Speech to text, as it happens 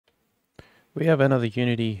We have another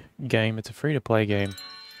Unity game. It's a free-to-play game.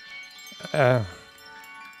 Yeah,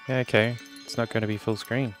 okay. It's not going to be full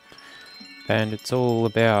screen. And it's all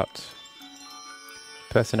about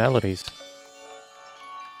personalities.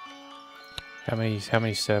 How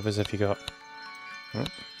many servers have you got? Hmm?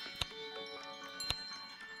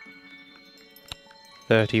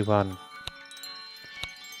 31.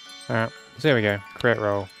 Alright, so there we go. Create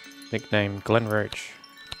role. Nickname Glenn Roach.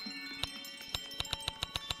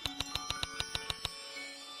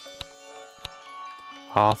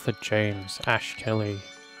 Arthur James, Ash Kelly,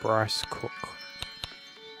 Bryce Cook,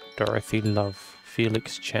 Dorothy Love,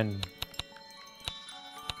 Felix Chen.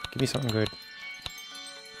 Give me something good.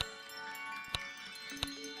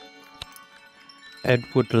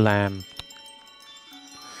 Edward Lamb.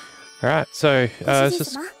 Alright, so, this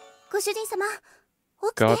is...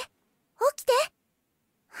 God.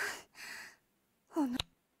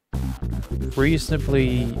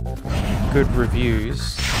 Reasonably good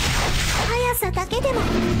reviews.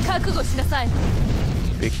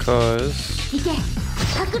 Because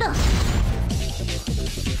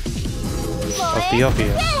of the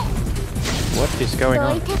obvious. What is going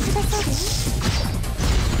on?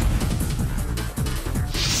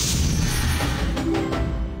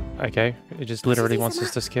 Okay, it just literally wants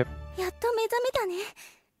us to skip.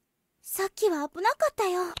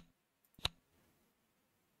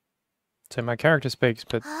 So my character speaks,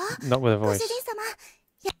 but not with a voice.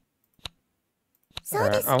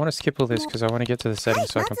 Alright, I want to skip all this because I want to get to the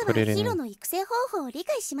settings so I can put it in.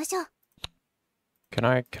 Can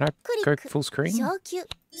I go full screen?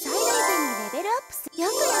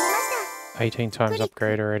 18 times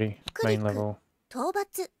upgrade already. Main level.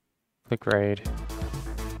 Click raid.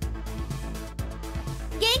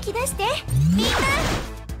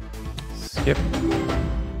 Skip.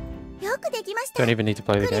 Don't even need to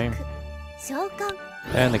play the game.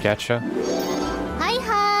 And the gacha.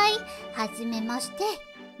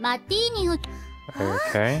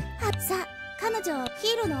 Okay.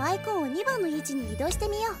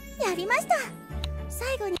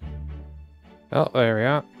 Oh, there we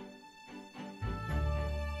are.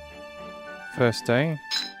 First day.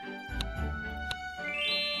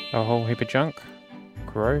 A whole heap of junk.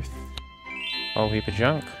 Growth. Whole heap of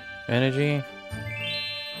junk. Energy.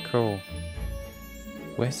 Cool.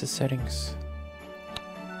 Where's the settings?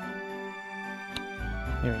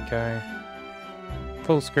 Here we go.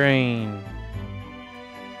 Full screen.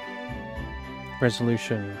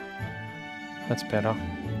 Resolution. That's better.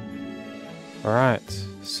 Alright,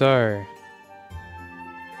 so...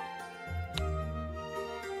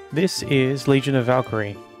 this is Legion of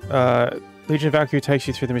Valkyrie. Legion of Valkyrie takes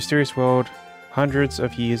you through the mysterious world hundreds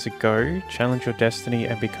of years ago. Challenge your destiny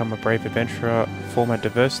and become a brave adventurer. Form a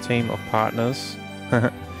diverse team of partners.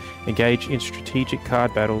 Engage in strategic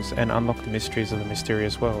card battles and unlock the mysteries of the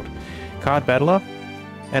mysterious world. Card Battler,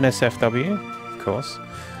 NSFW, of course.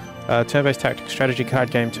 Turn-based tactics strategy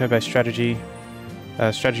card game, turn-based strategy,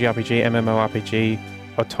 strategy RPG, MMORPG,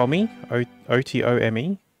 Otome,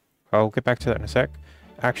 O-T-O-M-E. I'll get back to that in a sec.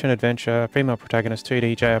 Action adventure, female protagonist,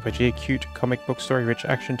 2D JRPG, cute comic book story-rich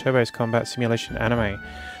action, turbo-based combat, simulation, anime.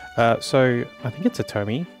 So I think it's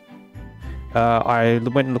Otome. I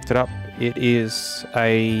went and looked it up. It is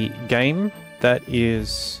a game that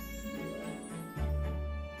is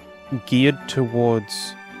geared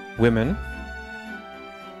towards women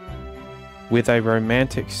with a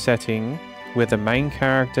romantic setting where the main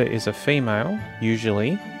character is a female,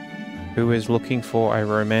 usually, who is looking for a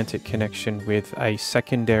romantic connection with a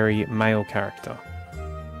secondary male character.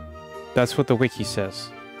 That's what the wiki says.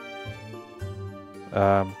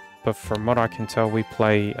 But from what I can tell, we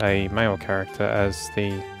play a male character as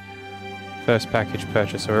the first package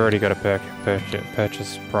purchase. So we already got a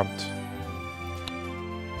purchase prompt.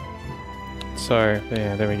 So,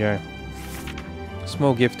 yeah, there we go.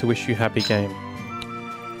 Small gift to wish you happy game.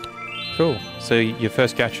 Cool. So your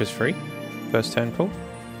first gacha is free. First 10 pull.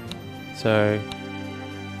 So,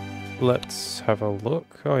 let's have a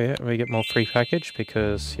look. Oh yeah, we get more free package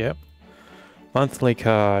because, yep. Monthly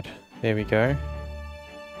card. There we go.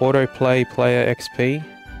 AutoPlay player XP.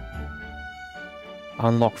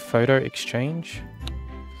 Unlock photo exchange.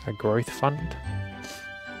 A growth fund.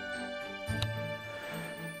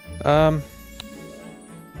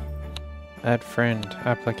 Add friend.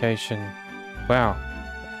 Application. Wow.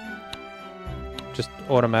 Just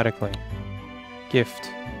automatically. Gift.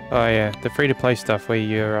 Oh yeah, the free-to-play stuff where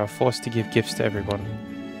you're forced to give gifts to everyone.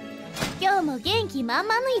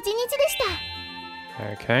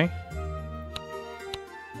 Okay.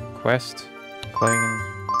 Quest. Claim.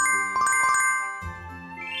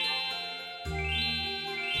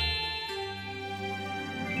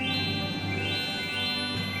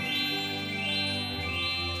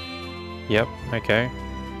 Yep, okay.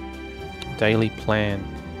 Daily plan.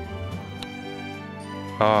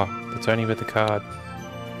 Oh, it's only with the card.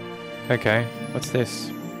 Okay, what's this?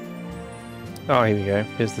 Oh, here we go.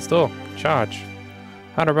 Here's the store. Charge.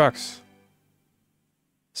 $100.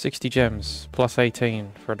 60 gems. Plus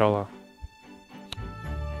 18 for $1.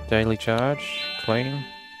 Daily charge. Clean.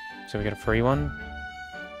 So we get a free one.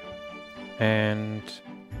 And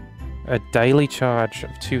a daily charge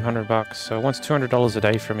of $200. So it wants $200 a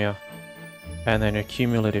day from you. And then a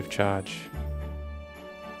cumulative charge.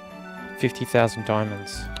 50,000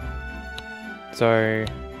 diamonds. So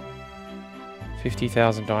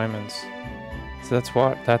 50,000 diamonds. So that's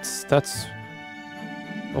what? That's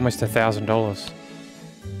almost $1,000.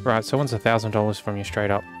 Right, so it wants $1,000 from you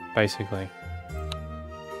straight up, basically.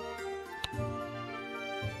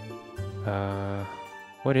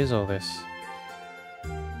 What is all this?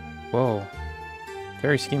 Whoa.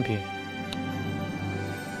 Very skimpy.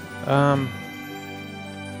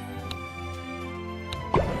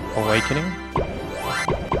 Awakening.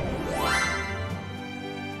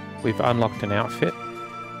 We've unlocked an outfit.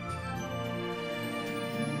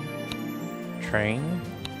 Train.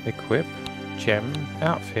 Equip. Gem.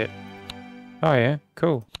 Outfit. Oh yeah,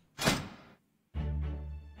 cool.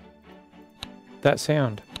 That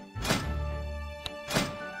sound.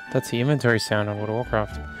 That's the inventory sound on World of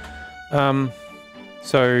Warcraft.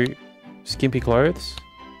 So, skimpy clothes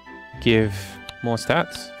give more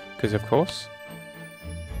stats, because of course.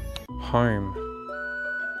 Home.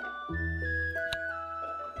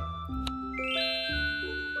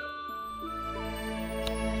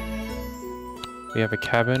 We have a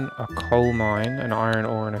cabin, a coal mine, an iron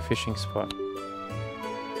ore, and a fishing spot.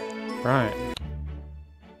 Right.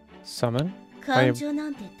 Summon.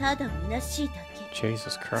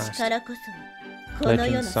 Jesus Christ.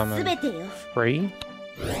 Legend summon. Free?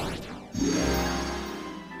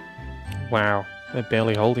 Wow, they're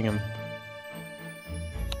barely holding him.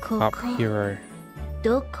 Up hero.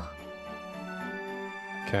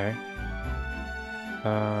 Okay.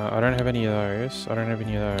 I don't have any of those. I don't have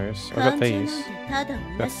any of those. I've got these.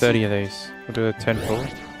 I've got 30 of these. We'll do a 10 pull.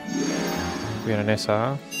 We got an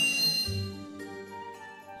SR.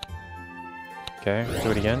 Okay,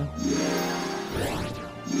 do it again.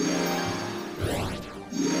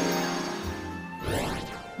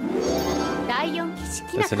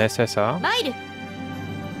 That's an SSR.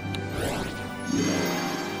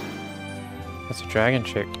 That's a dragon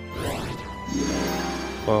chick.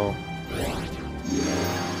 Whoa.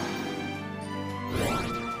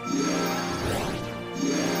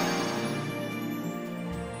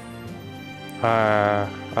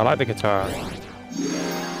 I like the guitar.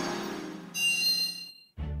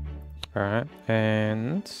 Alright,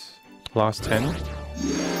 and last 10.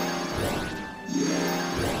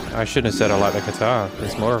 I shouldn't have said I like the guitar.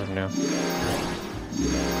 There's more of them now.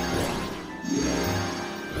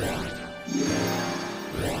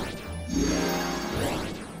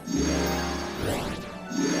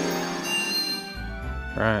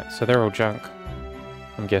 Right, so they're all junk,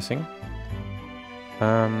 I'm guessing.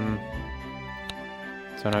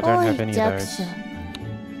 So I don't have any of those.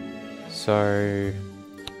 So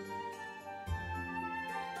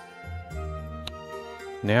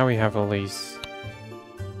now we have all these.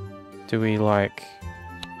 Do we like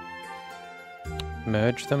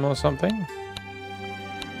merge them or something?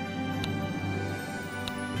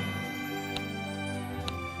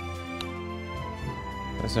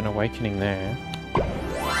 There's an awakening there.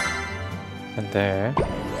 And there.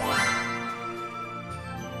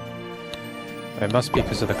 It must be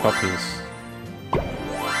because of the copies.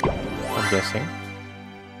 I'm guessing.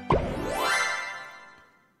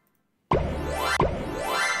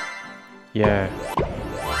 Yeah.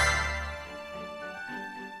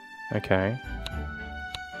 Okay.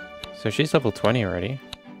 So she's level 20 already.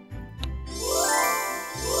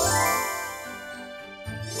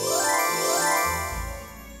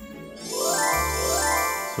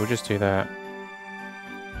 So we'll just do that.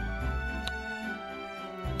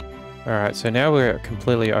 Alright, so now we're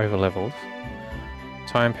completely over leveled.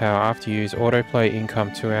 Time power after use, autoplay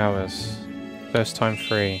income 2 hours. First time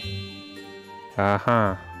free.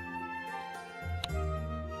 Aha.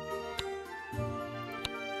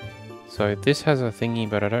 So this has a thingy,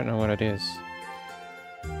 but I don't know what it is.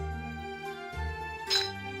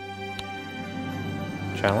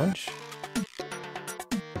 Challenge?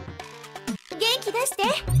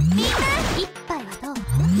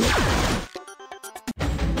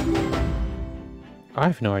 I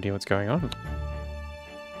have no idea what's going on.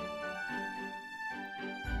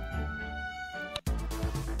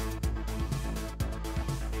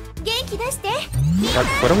 Like,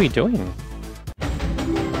 what are we doing?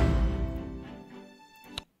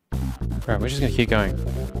 Alright, we're just gonna keep going.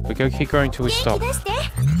 We go keep going till we stop.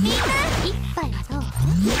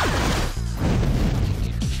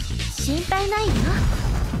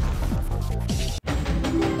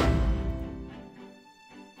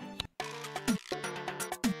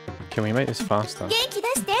 Can we make this faster?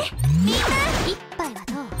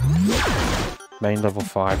 Main level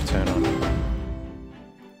 5 turn on.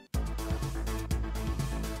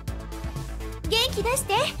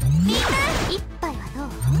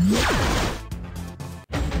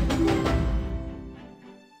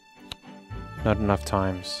 Not enough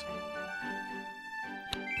times.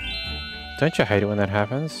 Don't you hate it when that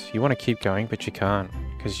happens? You want to keep going, but you can't,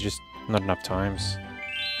 because you just not enough times.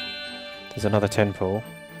 There's another 10 pull.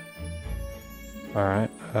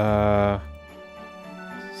 Alright,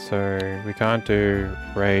 so we can't do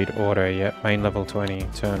raid order yet. Main level 20,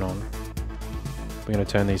 turn on. We're gonna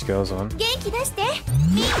turn these girls on.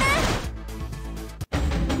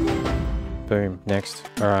 Boom, next.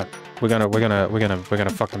 Alright. We're gonna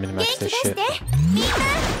fucking min-max this shit.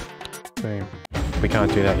 Boom. We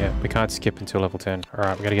can't do that yet. We can't skip until level 10.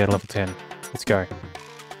 Alright, we gotta get to level 10. Let's go.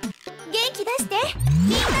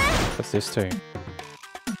 What's this do?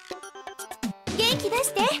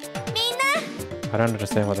 I don't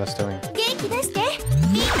understand what that's doing.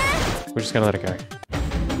 We're just gonna let it go.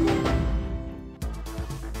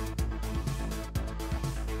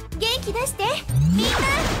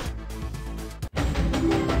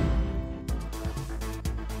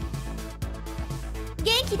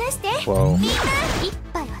 Whoa.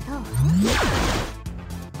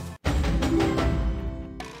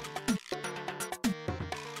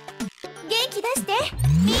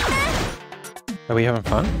 Are we having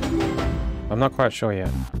fun? I'm not quite sure yet.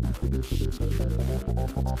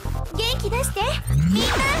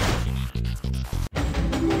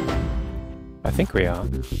 I think we are.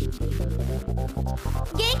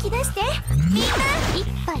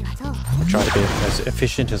 I'll try to be as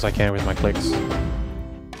efficient as I can with my clicks.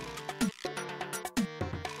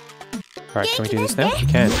 Alright, can we do this now? We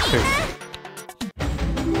can, too.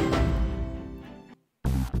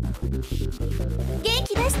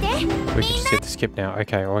 We can just hit the skip now.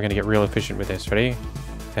 Okay, well, we're gonna get real efficient with this. Ready?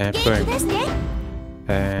 And boom.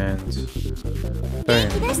 And boom.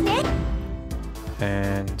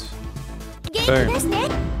 And boom.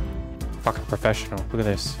 Fucking professional. Look at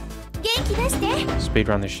this. Speed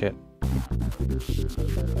run this shit.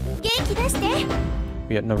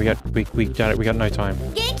 We got no time.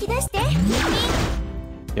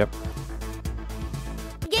 Yep.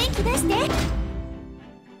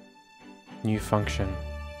 New function.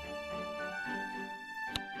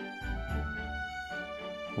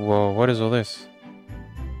 Whoa, what is all this?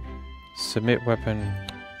 Submit weapon,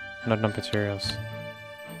 not enough materials.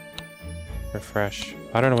 Refresh.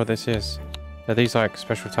 I don't know what this is. Are these like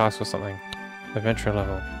special tasks or something? Adventure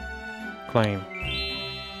level. Claim.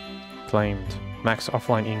 Claimed. Max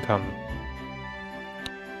offline income.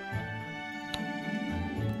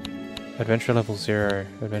 Adventure level 0.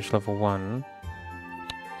 Adventure level 1.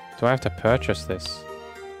 Do I have to purchase this?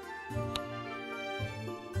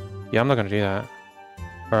 Yeah, I'm not gonna do that.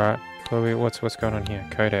 Alright, what's going on here?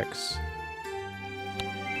 Codex.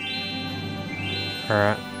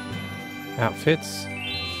 Alright. Outfits.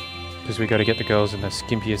 Because we gotta get the girls in the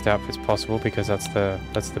skimpiest outfits possible because that's the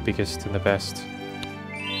biggest and the best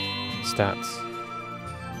stats.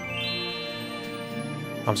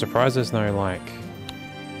 I'm surprised there's no like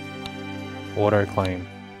auto claim.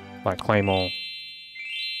 Like claim all.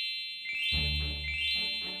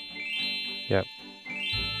 Yep.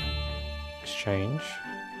 Exchange.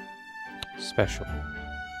 Special.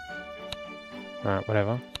 Alright,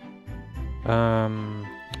 whatever.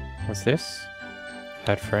 What's this?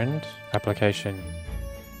 Add friend. Application.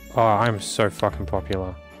 Oh, I'm so fucking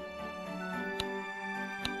popular.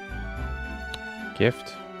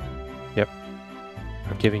 Gift. Yep.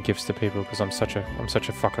 I'm giving gifts to people because I'm such a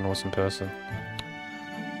fucking awesome person.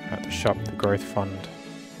 Alright, the shop, the growth fund.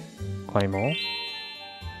 Claim all.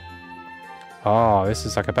 Oh, this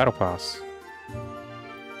is like a battle pass.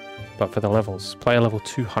 But for the levels. Player level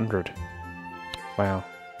 200. Wow.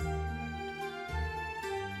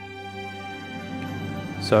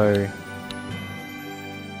 So...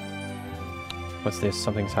 what's this?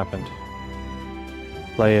 Something's happened.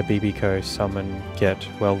 Player BBCO, summon, get,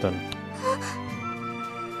 well done.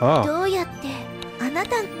 Oh!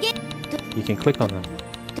 You can click on them.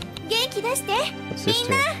 What's this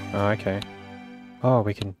do? Oh, okay. Oh,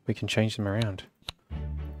 we can change them around.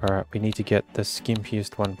 Alright, we need to get the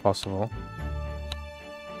skimpiest one possible.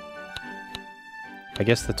 I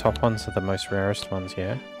guess the top ones are the most rarest ones,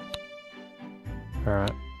 yeah?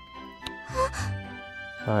 Alright.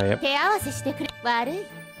 Oh, yep.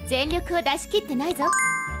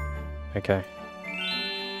 Okay.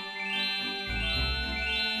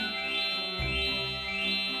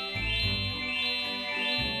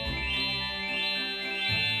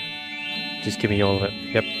 Just give me all of it.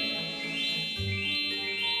 Yep.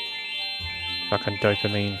 Fucking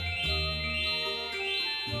dopamine.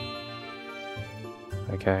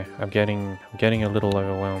 Okay, I'm getting a little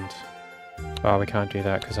overwhelmed. Oh, we can't do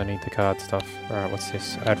that because I need the card stuff. Alright, what's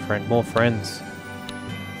this? Add friend. More friends.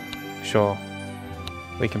 Sure.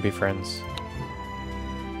 We can be friends.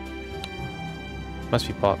 Must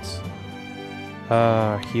be bots.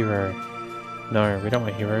 Hero. No, we don't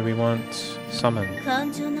want hero, we want summon. We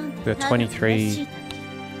got 23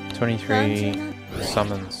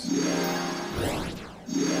 summons.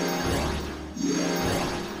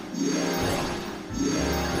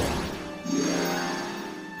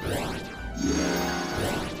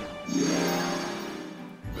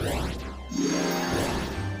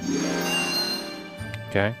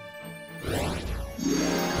 Okay.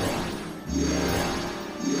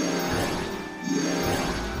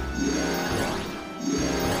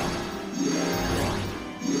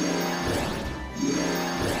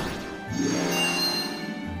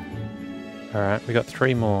 Alright, we got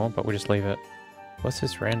 3 more, but we'll just leave it. What's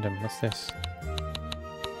this random? What's this?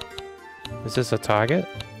 Is this a target?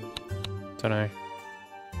 Don't know.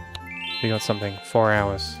 We got something. 4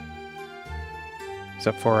 hours. Is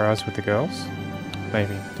that 4 hours with the girls?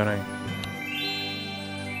 Maybe. Don't know.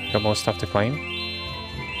 Got more stuff to claim?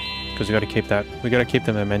 Because we gotta keep that. We gotta keep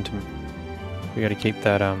the momentum. We gotta keep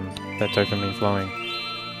that, that dopamine flowing.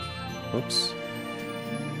 Oops.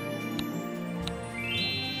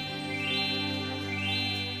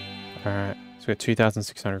 Alright, so we got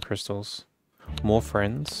 2,600 crystals. More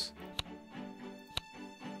friends.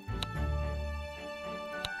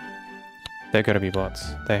 They're gotta be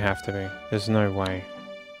bots. They have to be. There's no way.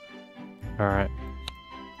 Alright.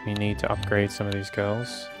 We need to upgrade some of these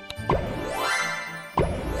girls.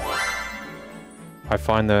 I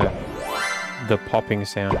find the popping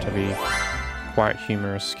sound to be quite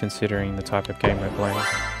humorous considering the type of game we're playing.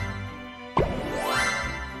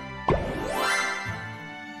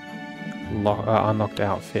 Unlocked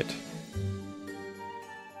outfit.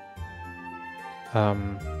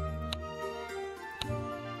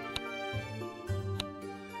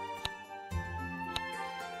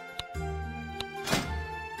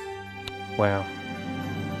 Wow.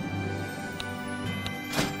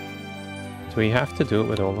 Do we have to do it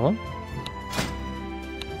with all of them?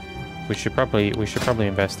 We should probably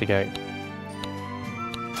investigate.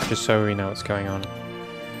 Just so we know what's going on.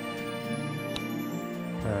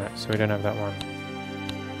 Alright, so we don't have that one.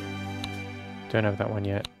 Don't have that one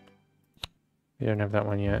yet. We don't have that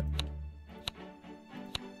one yet.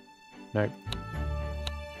 Nope.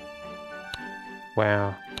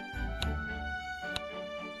 Wow.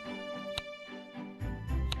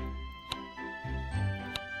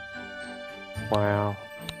 Wow.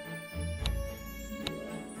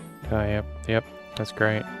 Oh, yep, that's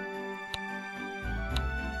great.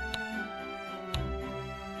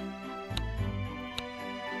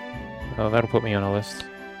 Oh, that'll put me on a list.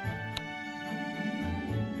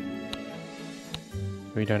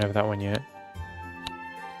 We don't have that one yet.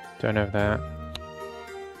 Don't have that.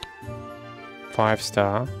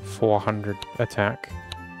 5-star, 400 attack.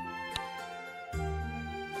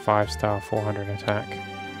 5-star, 400 attack.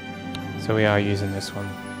 So we are using this one.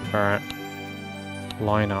 Alright.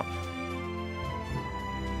 Line up.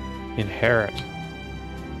 Inherit.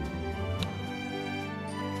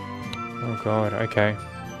 Oh god, okay.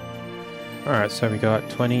 Alright, so we got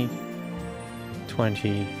 20,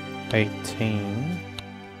 20, 18.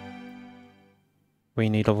 We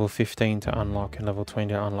need level 15 to unlock and level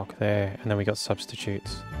 20 to unlock there. And then we got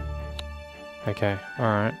substitutes. Okay,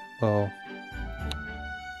 alright. Well,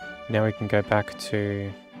 now we can go back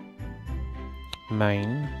to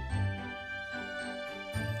main.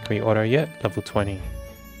 Can we auto yet? Level 20.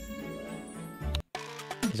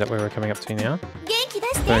 Is that where we're coming up to now?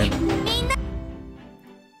 Boom.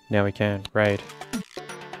 Now we can. Raid.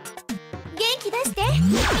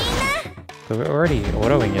 But we're already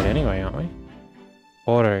autoing it anyway, aren't we?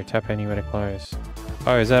 Auto. Tap anywhere to close.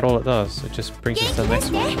 Oh, is that all it does? It just brings us to the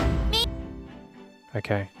next one.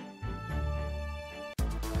 Okay.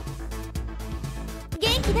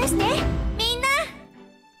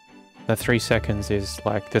 The 3 seconds is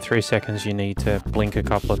like the 3 seconds you need to blink a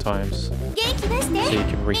couple of times so you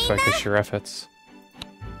can refocus your efforts.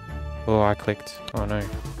 Oh, I clicked. Oh no.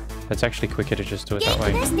 It's actually quicker to just do it that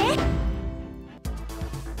way.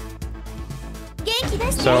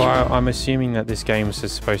 So I'm assuming that this game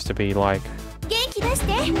is supposed to be like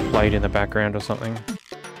played in the background or something.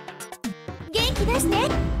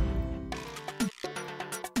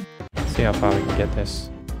 See how far we can get this.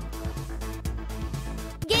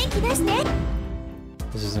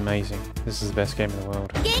 This is amazing. This is the best game in the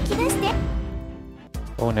world.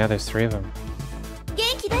 Oh, now there's 3 of them.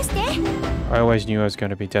 I always knew I was going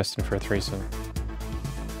to be destined for a threesome.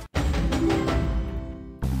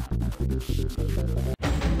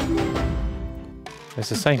 It's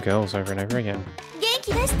the same girls over and over again.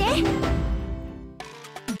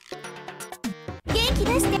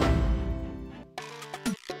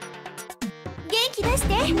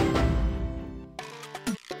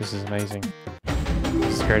 This is amazing.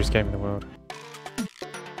 This is the greatest game in the world.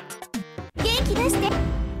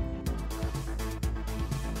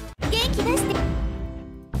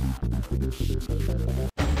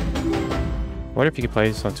 What if you could play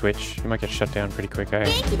this on Twitch? You might get shut down pretty quick, eh? I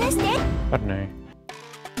don't know.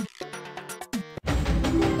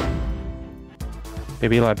 It'd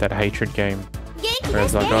be like that hatred game. Where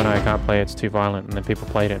it's like, oh no, I can't play it, it's too violent. And then people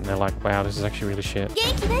played it and they're like, wow, this is actually really shit.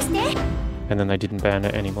 And then they didn't ban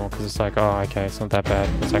it anymore because it's like, oh, okay, it's not that bad.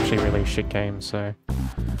 It's actually a really shit game, so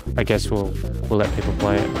I guess we'll let people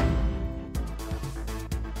play it.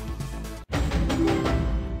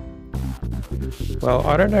 Well,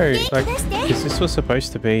 I don't know, like, because this was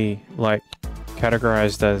supposed to be, like,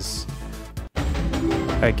 categorized as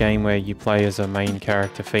a game where you play as a main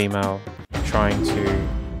character female trying to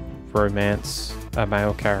romance a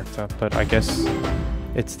male character, but I guess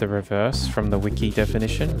it's the reverse from the wiki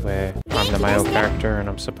definition, where I'm the male character and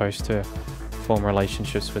I'm supposed to form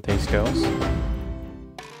relationships with these girls.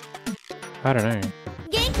 I don't know.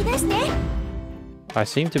 I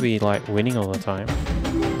seem to be, like, winning all the time.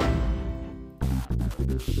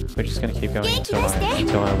 We're just gonna keep going until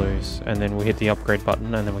I lose, and then we hit the upgrade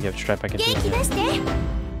button, and then we get straight back into it again.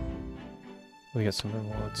 We get some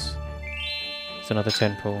rewards. There's another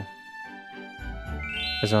 10 pull.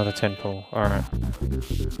 There's another 10 pull. Alright.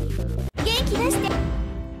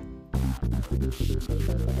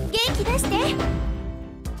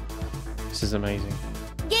 This is amazing.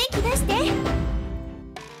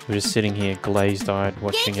 We're just sitting here glazed-eyed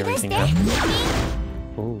watching everything happen.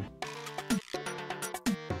 Ooh.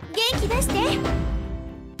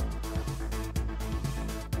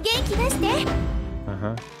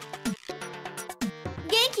 Uh-huh.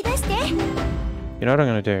 You know what I'm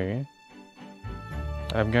gonna do?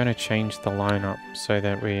 I'm gonna change the lineup so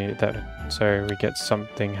that we get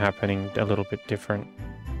something happening a little bit different.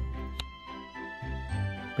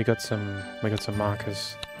 We got some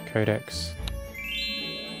markers, codex,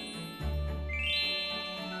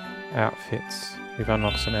 outfits. We've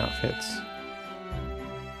unlocked some outfits.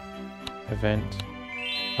 Event.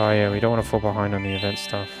 Oh yeah, we don't want to fall behind on the event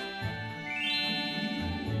stuff.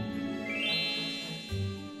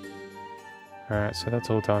 Alright, so that's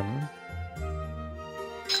all done.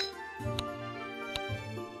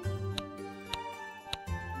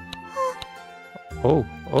 Oh,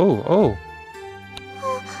 oh, oh!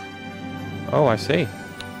 Oh, I see.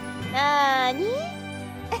 Nani?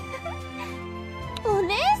 お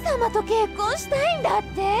姉様と結婚したいんだっ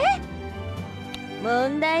て？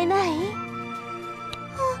問題ない？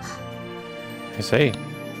 I see.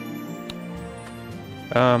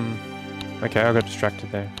 Okay, I got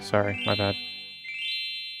distracted there. Sorry, my bad.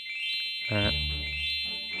 Alright.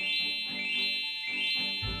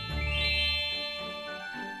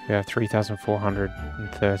 We have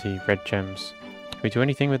 3,430 red gems. Can we do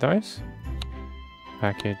anything with those?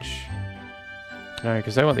 Package. No,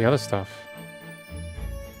 because they want the other stuff.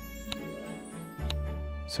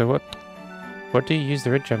 So what do you use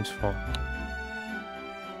the red gems for?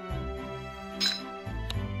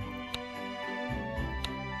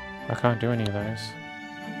 I can't do any of those.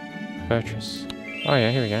 Purchase. Oh yeah,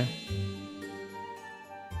 here we go.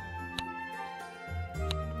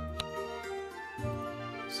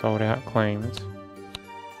 Sold out, claimed.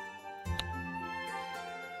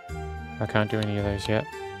 I can't do any of those yet.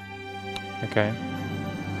 Okay.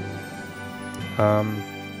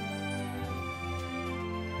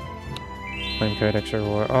 Claim codex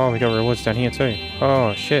reward. Oh, we got rewards down here too.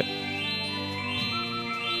 Oh shit.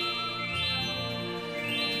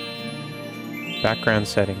 Background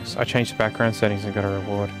settings. I changed the background settings and got a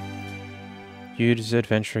reward. Use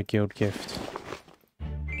Adventurer Guild gift.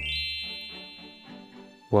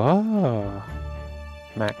 Whoa.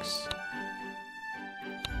 Max.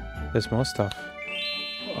 There's more stuff.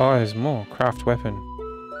 Oh, there's more. Craft weapon.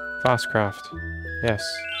 Fast craft. Yes.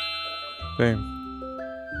 Boom.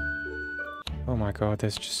 Oh my god,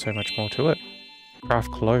 there's just so much more to it. Craft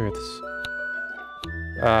clothes.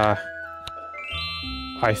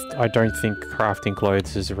 I don't think crafting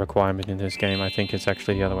clothes is a requirement in this game. I think it's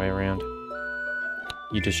actually the other way around.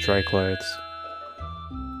 You destroy clothes.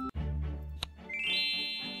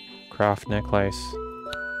 Craft necklace.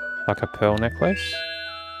 Like a pearl necklace?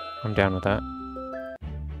 I'm down with that.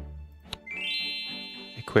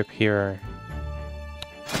 Equip hero.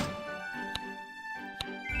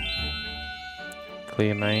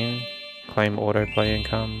 Clear main. Claim autoplay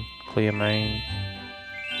income. Clear main.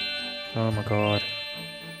 Oh my god.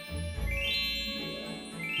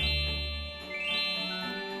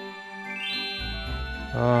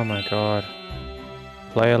 Oh my god.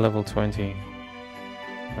 Player level 20.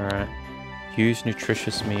 Alright. Use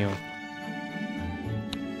nutritious meal.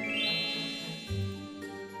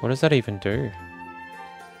 What does that even do?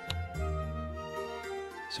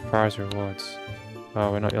 Surprise rewards.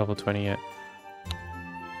 Oh, we're not level 20 yet.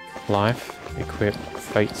 Life. Equip.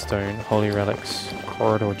 Fate stone. Holy relics.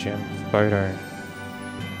 Corridor gem. Photo.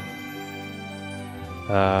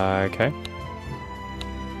 Okay.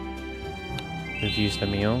 We've used the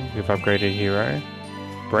meal. We've upgraded hero.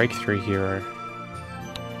 Breakthrough hero.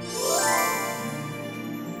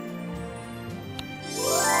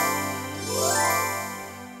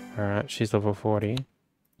 Alright, she's level 40.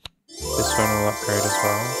 This one will upgrade as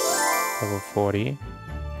well. Level 40.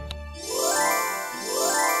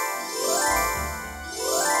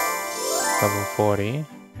 Level 40.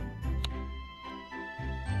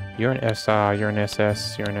 You're an SR, you're an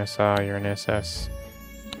SS, you're an SR, you're an SS.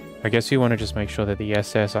 I guess you want to just make sure that the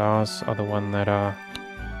SSRs are the one that are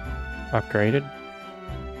upgraded.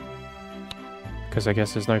 Because I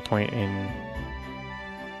guess there's no point in...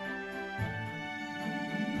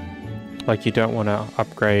 Like, you don't want to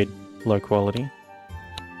upgrade low quality.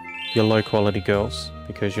 Your low quality girls,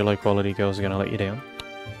 because your low quality girls are going to let you down.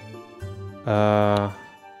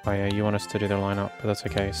 Oh yeah, you want us to do the lineup, but that's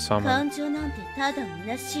okay. Summon. Alright,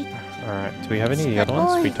 do we have any of the other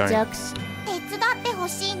ones? We don't.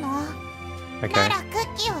 Okay.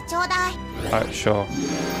 Sure.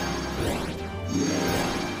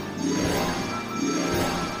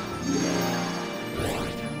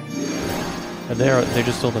 But they're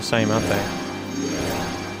just all the same, aren't they?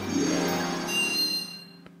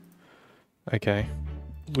 Okay.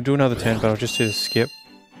 We'll do another 10, but I'll just do the skip.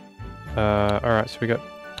 Alright, so we got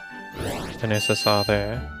an SSR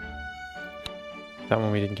there. That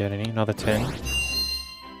one we didn't get any. Another 10.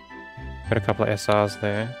 Got a couple of SRs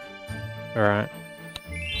there. Alright.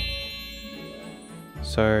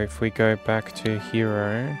 So if we go back to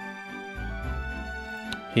hero...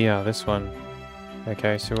 Here, this one.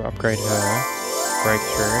 Okay, so we'll upgrade her.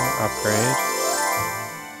 Breakthrough, upgrade.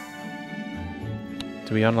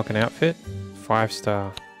 Do we unlock an outfit?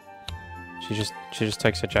 5-star. She just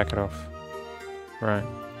takes her jacket off. Right.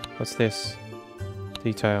 What's this?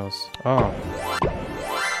 Details. Oh.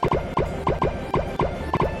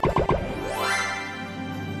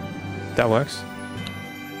 That works.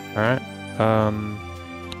 Alright.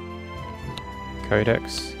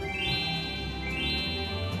 Codex.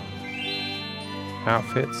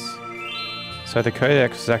 Outfits. So the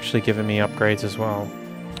codex is actually giving me upgrades as well.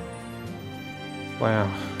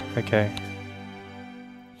 Wow. Okay.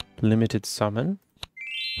 Limited summon.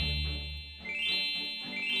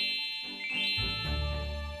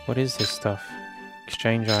 What is this stuff?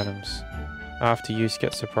 Exchange items. After use,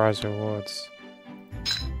 get surprise rewards.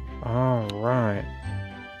 Oh, right.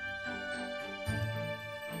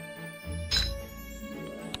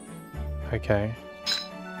 Okay.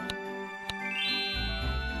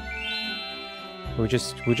 We'll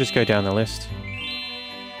just go down the list.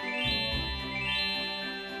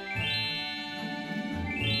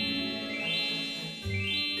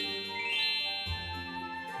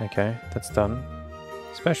 Okay, that's done.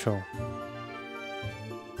 Special.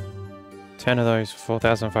 10 of those,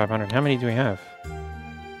 4,500. How many do we have?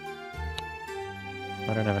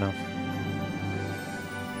 I don't have enough.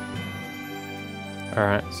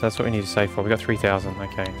 Alright, so that's what we need to save for. We got 3,000,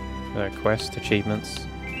 okay. Quest, achievements.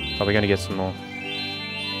 Oh, we're going to get some more.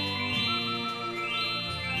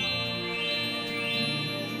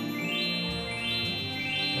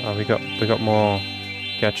 Oh, we got more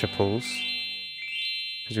gacha pulls.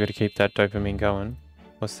 Because we got to keep that dopamine going.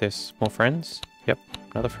 What's this? More friends? Yep,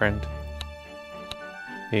 another friend.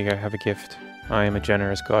 Here you go, have a gift. I am a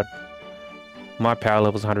generous god. My power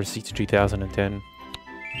level is 162,010.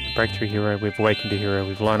 Breakthrough hero, we've awakened a hero,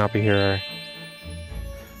 we've lined up a hero.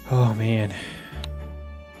 Oh man.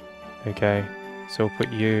 Okay, so we'll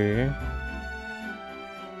put you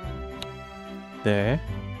there.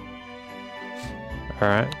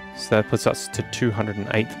 Alright, so that puts us to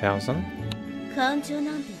 208,000.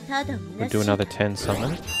 We'll do another 10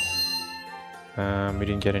 summon. We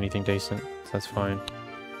didn't get anything decent, so that's fine.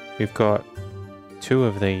 We've got 2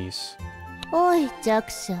 of these. Oi,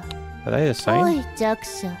 Jaksha. Are they the same? Oi,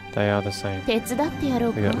 Jaksha. They are the same. 手伝ってやろ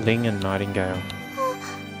うか。We got Ling and Nightingale.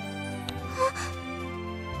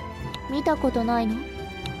 見たことないの？お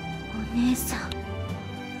姉さん。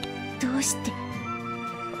どうして？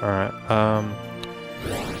 Alright,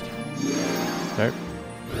 Nope.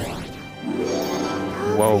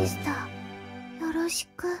 Whoa. よろし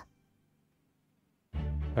く。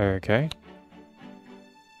 Okay.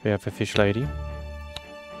 We have a fish lady.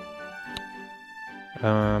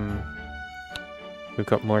 We've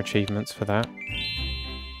got more achievements for that.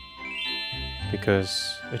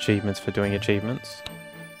 Because achievements for doing achievements.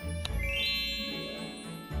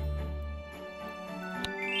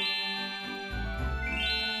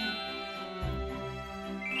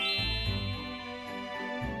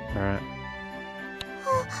 Alright.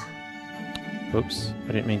 Oops,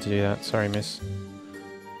 I didn't mean to do that. Sorry, miss.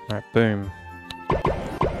 Alright, boom.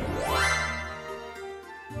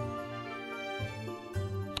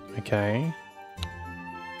 Okay.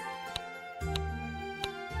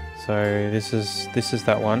 So this is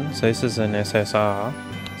that one. So this is an SSR.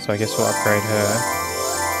 So I guess we'll upgrade her.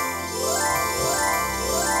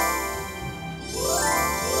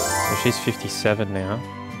 So she's 57 now.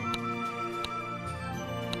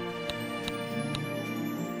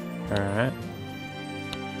 Alright.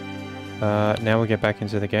 Now we'll get back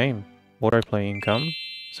into the game. Autoplay income.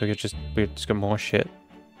 So we just got more shit.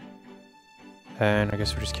 And I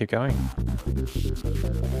guess we'll just keep going.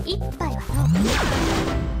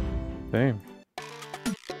 Boom.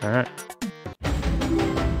 Alright.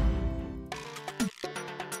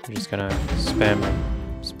 We're just gonna spam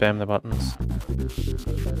the buttons.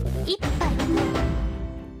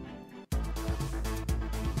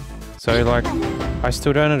 So like, I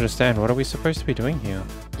still don't understand. What are we supposed to be doing here?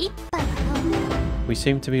 We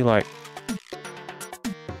seem to be like...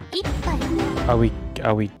 Are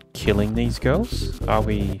we killing these girls? Are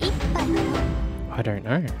we... I don't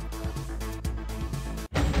know.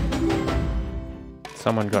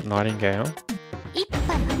 Someone got Nightingale.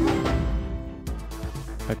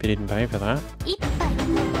 Hope you didn't pay for that.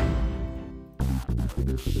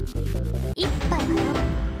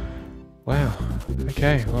 Wow.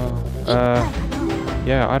 Okay, well...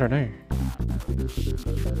 yeah, I don't know.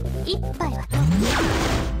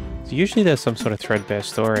 So usually there's some sort of threadbare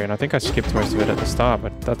story, and I think I skipped most of it at the start,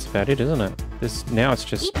 but that's about it, isn't it? Now it's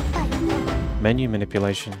just menu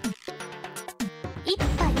manipulation.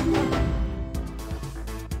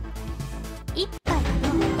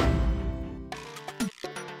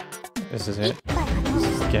 This is it. This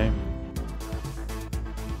is the game.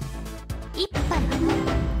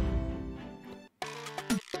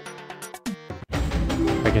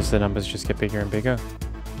 I guess the numbers just get bigger and bigger.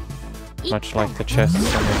 Much like the chests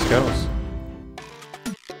on these girls.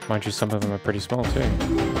 Mind you, some of them are pretty small too,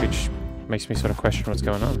 which makes me sort of question what's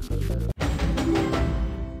going on.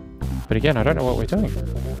 But again, I don't know what we're doing.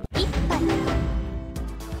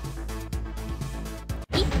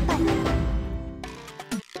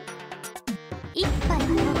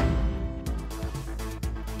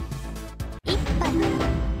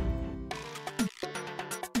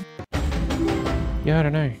 Yeah, I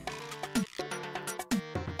don't know.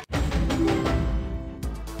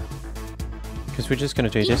 Because we're just going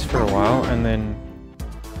to do this for a while, and then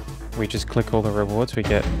we just click all the rewards we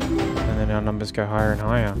get, and then our numbers go higher and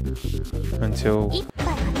higher until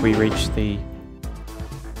we reach the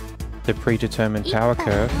predetermined power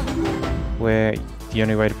curve, where the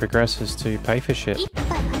only way to progress is to pay for shit.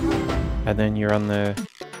 And then you're on the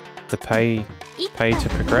pay to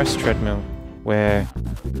progress treadmill, where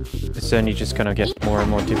it's only just going to get more and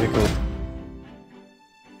more difficult.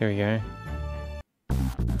 Here we go.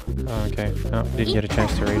 Oh, okay. Oh, didn't get a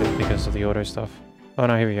chance to read it because of the auto stuff. Oh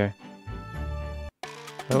no, here we go.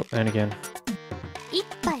 Oh, and again.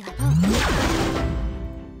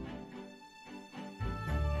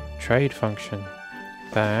 Trade function.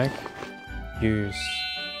 Bag. Use.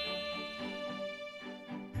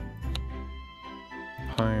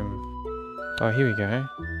 Home. Oh, here we go.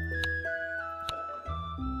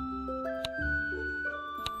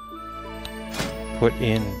 Put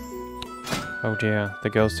in. Oh dear, the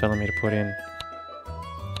girl's telling me to put in.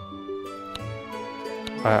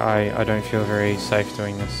 I don't feel very safe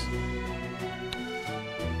doing this.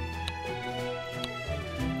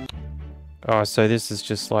 Oh, so this is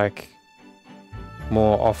just like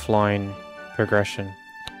more offline progression,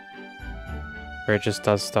 where it just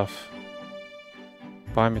does stuff.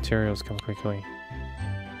 Buy materials, come quickly.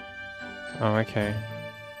 Oh, okay.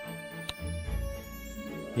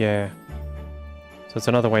 Yeah. So it's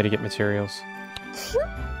another way to get materials.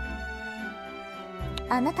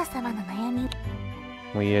 あなた様の悩み。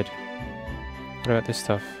 Weird. What about this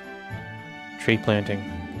stuff? Tree planting.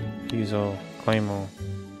 Use all. Claim all.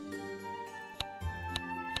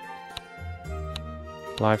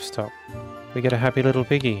 Livestock. We get a happy little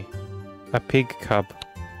piggy. A pig cub.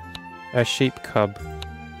 A sheep cub.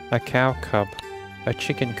 A cow cub. A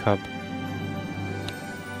chicken cub.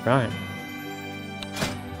 Right.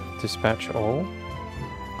 Dispatch all.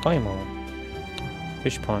 Claim all.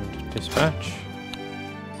 Fish pond. Dispatch.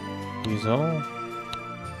 Use all.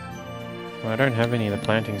 Well, I don't have any of the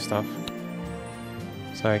planting stuff.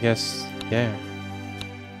 So I guess, yeah.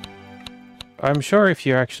 I'm sure if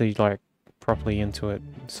you're actually, like, properly into it,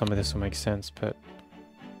 some of this will make sense, but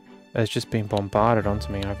it's just been bombarded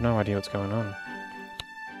onto me. I have no idea what's going on.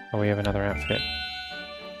 Oh, we have another outfit.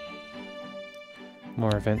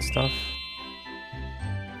 More event stuff.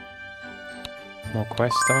 More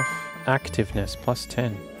quest stuff. Activeness, plus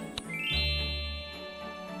 10.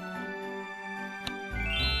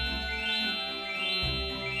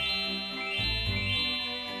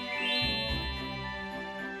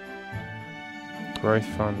 Growth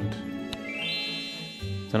fund.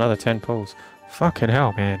 It's another 10 pulls. Fucking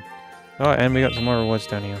hell, man. Oh, and we got some more rewards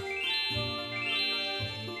down here.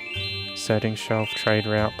 Setting shelf, trade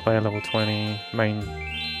route, player level 20, main.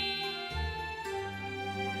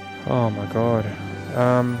 Oh my god.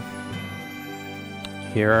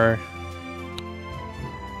 Hero.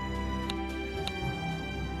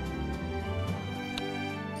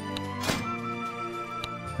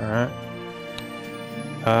 Alright.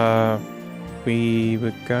 We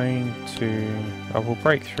were going to... Oh, we'll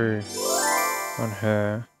break through on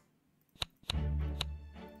her.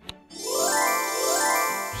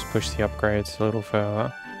 Just push the upgrades a little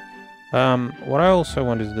further. What I also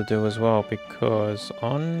wanted to do as well, because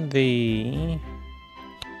on the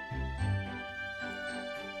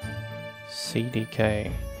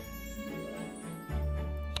CDK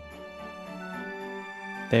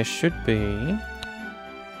there should be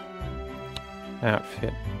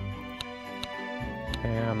outfit.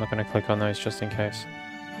 Yeah, I'm not going to click on those just in case.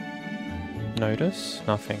 Notice?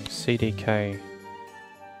 Nothing. CDK.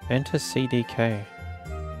 Enter CDK.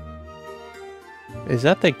 Is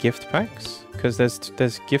that their gift packs? Because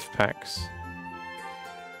there's gift packs.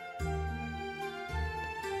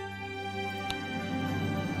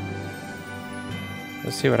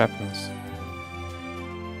 Let's see what happens.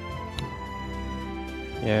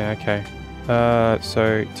 Yeah, okay.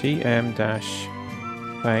 So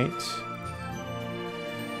TM-8.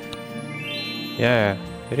 Yeah,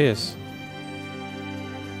 it is.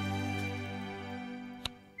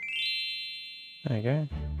 There you go.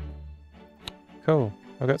 Cool.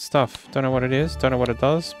 I've got stuff. Don't know what it is, don't know what it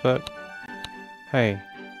does, but hey,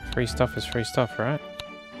 free stuff is free stuff, right?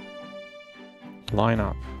 Line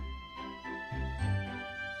up.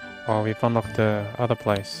 Oh, we've unlocked the other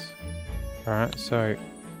place. Alright, so...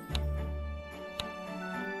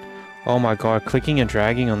 Oh my god, clicking and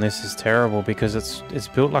dragging on this is terrible because it's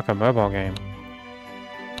built like a mobile game.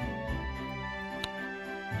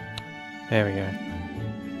 There we go.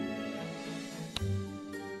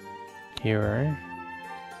 Hero.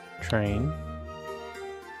 Train.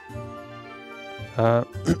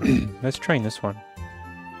 Let's train this one.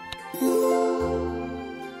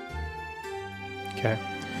 Okay.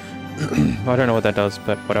 I don't know what that does,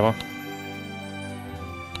 but whatever.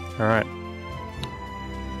 Alright.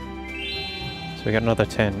 So we got another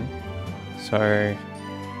 10. So...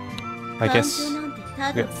 I guess...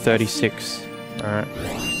 we got 36. Alright.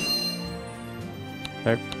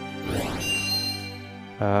 Nope.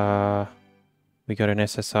 We got an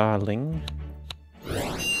SSR Ling.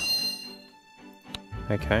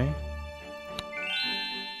 Okay.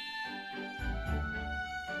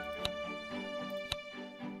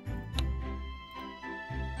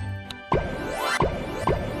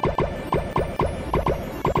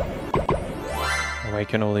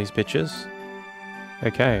 Awaken all these bitches.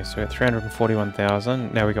 Okay, so we got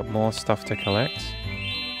 341,000. Now we got more stuff to collect.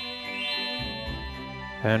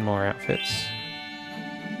 And more outfits.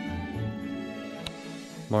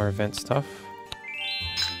 More event stuff.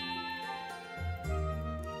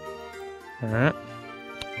 Alright.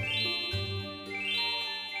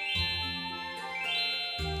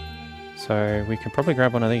 So we can probably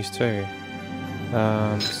grab one of these too.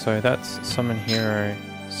 So that's summon hero,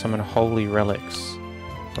 summon holy relics.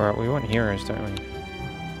 Alright, we want heroes, don't we?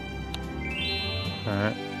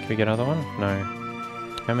 Alright, can we get another one? No.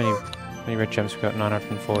 How many red gems we got?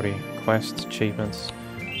 940. Quests, achievements.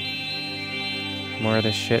 More of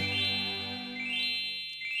this shit.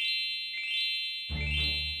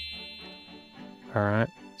 Alright,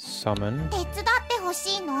 summon. 欲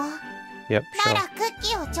しいの？ Yep, な sure. らクッ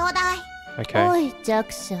キーをちょうだい。 Okay. おい弱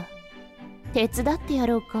者、手伝ってや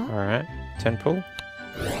ろうか。 Alright. 10 pull.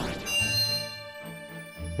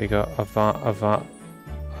 We got Avena,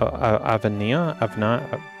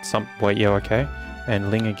 some, wait, yeah, okay. And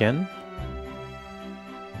Ling again.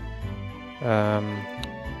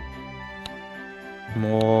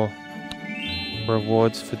 More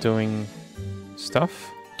rewards for doing stuff.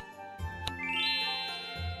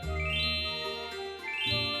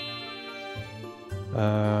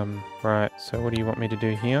 Right, so what do you want me to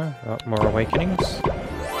do here? More awakenings.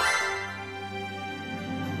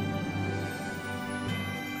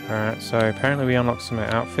 Alright, so apparently we unlocked some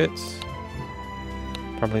outfits.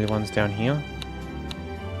 Probably the ones down here.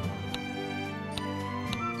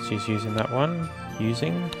 She's using that one.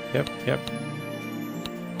 Using. Yep.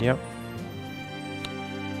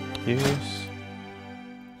 Use.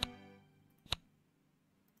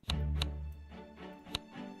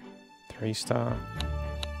 Three-star.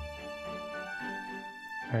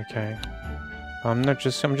 Okay. I'm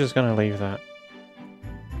just gonna leave that.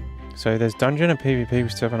 So there's dungeon and PvP we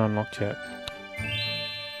still haven't unlocked yet.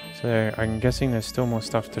 So I'm guessing there's still more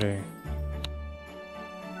stuff to do.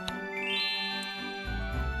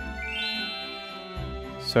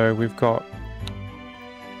 So we've got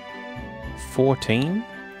 14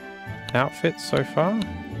 outfits so far.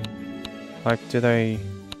 Like, do they...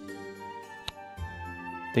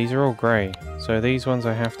 These are all grey. So these ones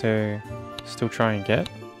I have to still try and get.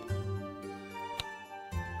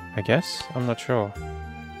 I guess? I'm not sure.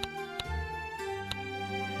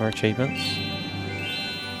 More achievements.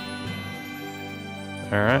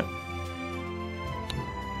 Alright.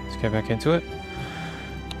 Let's get back into it.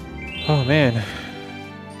 Oh man.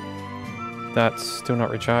 That's still not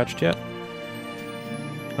recharged yet.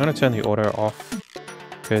 I'm gonna turn the auto off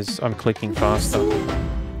because I'm clicking faster.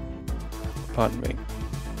 Pardon me.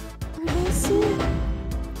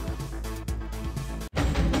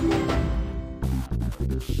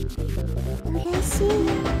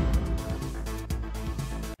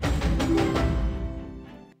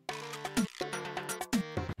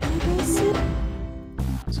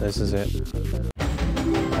 So this is it.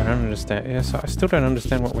 I don't understand. Yes, I still don't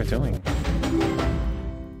understand what we're doing.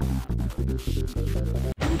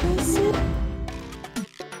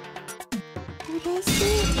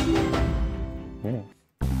 Ooh.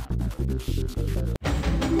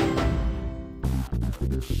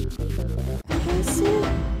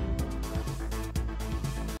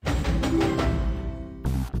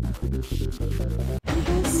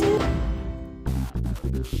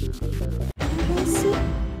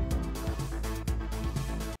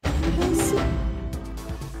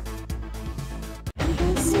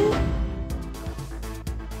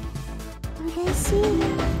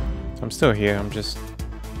 I'm still here,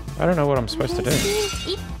 I don't know what I'm supposed to do.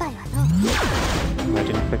 I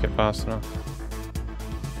didn't click it fast enough.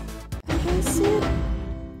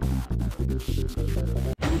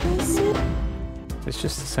 It's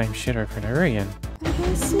just the same shit over and over again.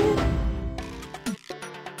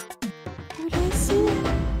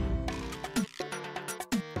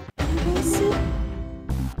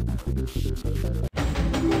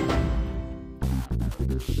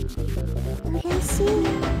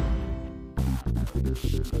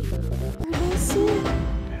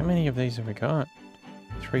 How many of these have we got?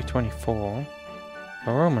 324.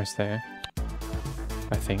 Oh, we're almost there.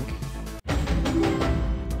 I think.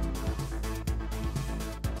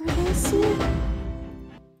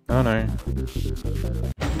 Oh no.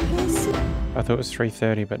 I thought it was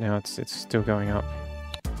 330, but now it's still going up.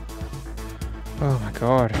 Oh my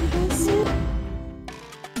god.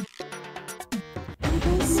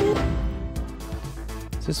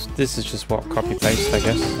 This is just what? Copy-paste, I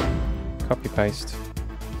guess. Copy-paste.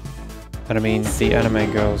 And I mean, the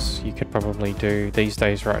anime girls you could probably do these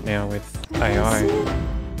days right now with AI.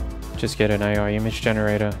 Just get an AI image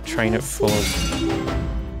generator, train it full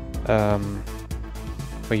of...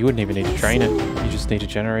 well, you wouldn't even need to train it, you just need to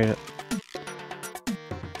generate it.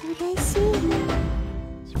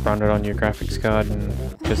 So run it on your graphics card and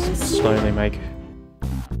just slowly make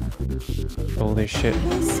all this shit.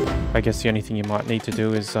 I guess the only thing you might need to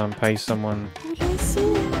do is pay someone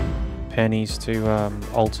pennies to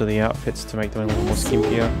alter the outfits to make them a little more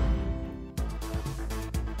skimpier.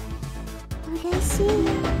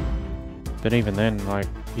 But even then, like,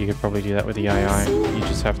 you could probably do that with the AI. You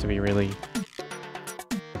just have to be really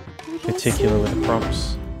particular with the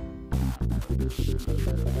prompts.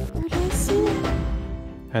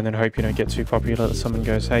 And then hope you don't get too popular that someone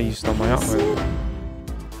goes, hey, you stole my artwork.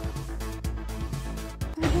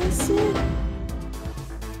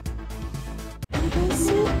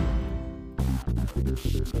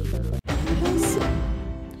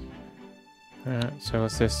 Alright, so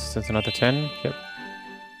what's this? That's another 10? Yep.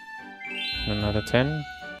 And another 10.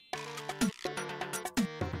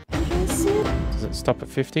 Does it stop at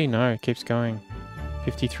 50? No, it keeps going.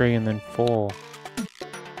 53 and then 4.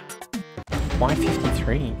 Why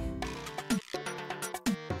 53?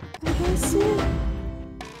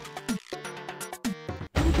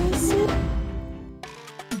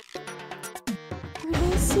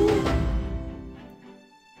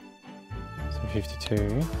 So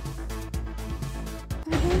 52.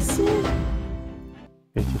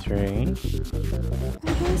 53.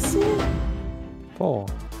 4.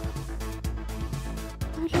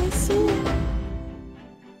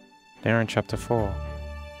 Now we're in chapter 4.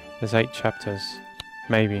 There's 8 chapters.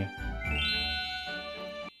 Maybe.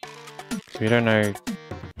 So we don't know if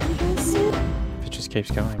it just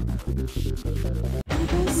keeps going.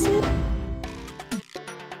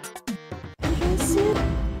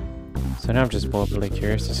 So now I'm just morbidly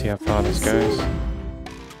curious to see how far this goes.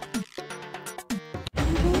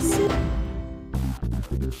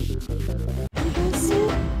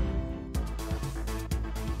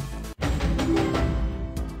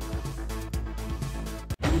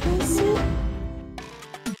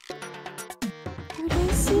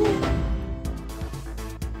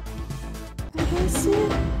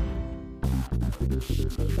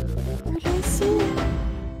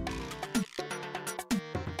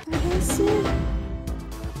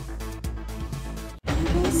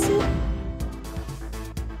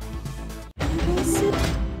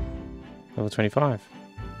 Level 25.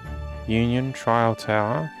 Union Trial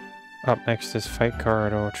Tower. Up next is Fake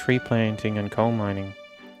Corridor, Tree Planting and Coal Mining.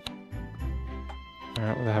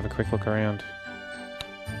 Alright, we'll have a quick look around.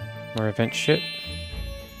 More event shit.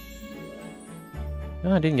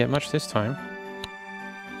 No, I didn't get much this time.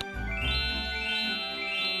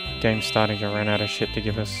 Game's starting to run out of shit to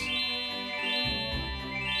give us.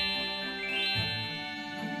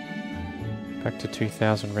 Back to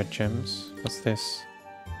 2,000 red gems. What's this?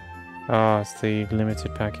 Oh, it's the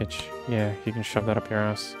limited package. Yeah, you can shove that up your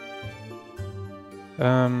ass.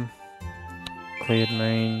 Cleared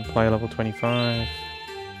main, play level 25.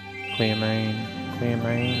 Clear main, clear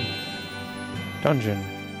main. Dungeon.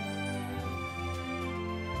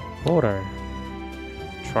 Auto.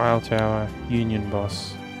 Trial Tower, Union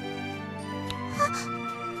Boss.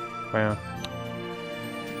 Wow.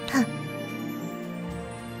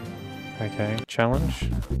 Okay, challenge.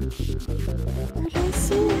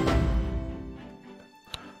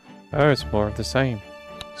 Oh, it's more of the same.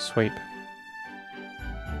 Sweep.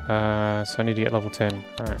 So I need to get level 10.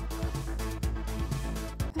 Alright.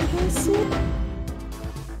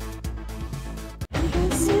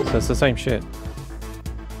 So it's the same shit.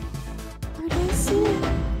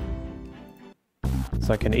 It's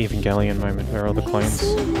like an Evangelion moment where all the clones,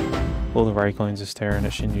 all the Rey clones are staring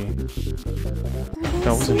at Shinji.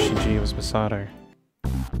 No, it wasn't Shinji, it was Masato.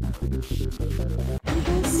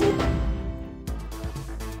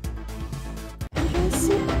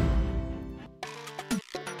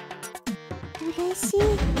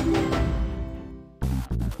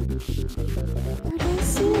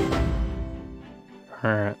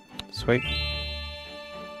 Alright, sweet.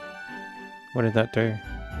 What did that do?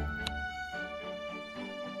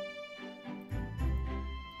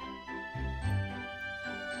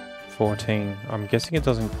 $14. I'm guessing it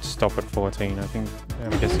doesn't stop at 14. I'm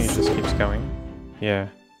guessing it just keeps going. Yeah.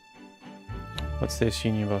 What's this?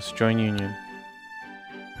 Union Boss. Join Union.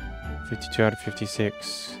 52 out of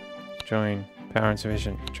 56. Join. Power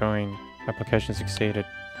insufficient. Join. Application succeeded.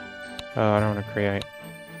 Oh, I don't want to create.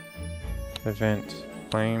 Event.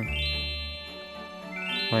 Claim.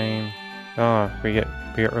 Claim. Oh, we get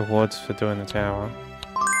rewards for doing the tower.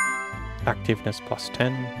 Activeness plus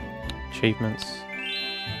 10. Achievements.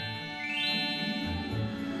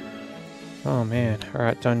 Oh man.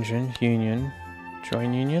 Alright, dungeon. Union.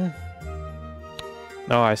 Join Union.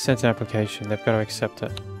 Oh, I sent an application. They've got to accept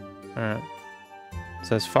it. Alright. So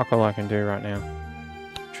there's fuck all I can do right now.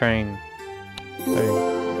 Train.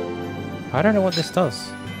 Boom. I don't know what this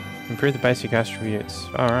does. Improve the basic attributes.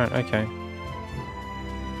 Alright, okay.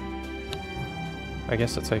 I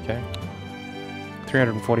guess it's okay.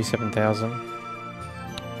 347,000.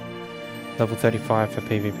 Level 35 for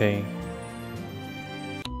PvP.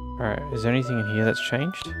 Alright, is there anything in here that's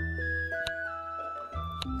changed?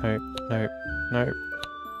 Nope, nope, nope,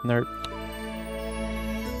 nope.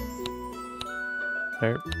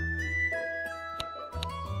 Nope.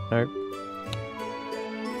 Nope.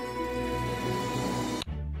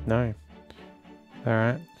 No.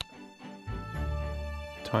 Alright.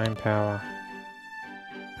 Time power.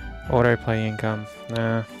 Autoplay income.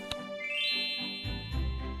 Nah.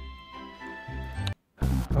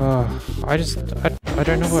 Oh, I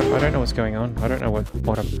don't know what's going on. I don't know what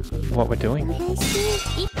we're doing. 嬉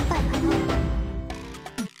しい一杯はどう？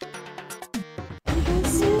嬉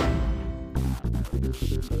しい。嬉しい。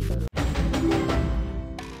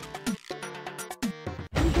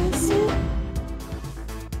嬉しい。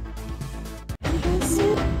嬉しい。嬉しい。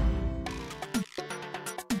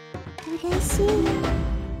嬉し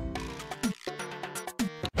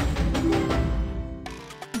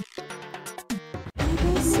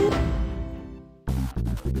い。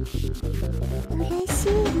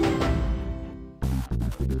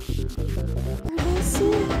嬉しい。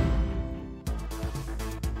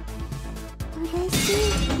嬉しい。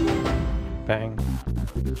 Bang.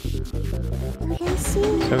 嬉しい。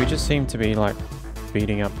 So we just seem to be like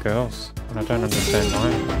beating up girls, and I don't understand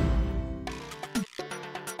why.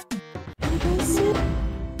 嬉しい。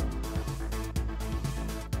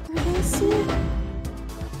嬉しい。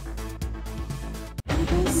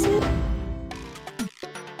嬉しい。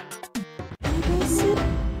嬉しい。嬉しい。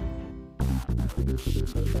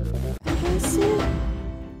嬉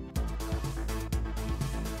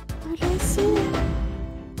しい。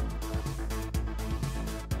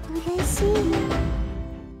嬉しい。嬉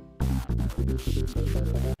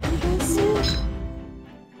しい。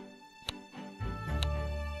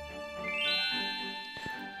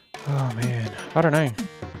 Oh man, I don't know.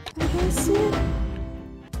 嬉しい。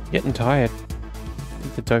 Getting tired. I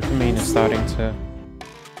think the dopamine is starting to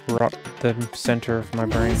rot the center of my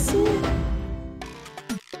brain. 嬉しい。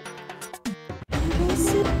嬉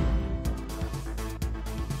しい。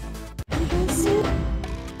嬉しい。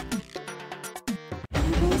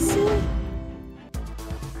嬉しい。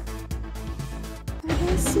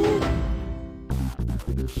嬉しい。嬉しい。嬉し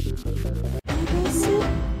い。嬉し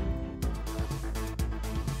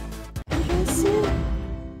い。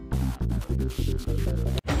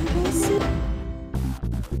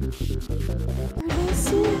嬉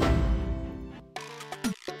しい。嬉し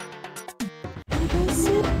い。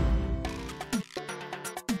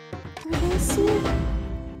嬉しい。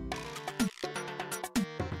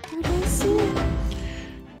嬉しい。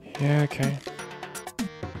 Yeah, okay.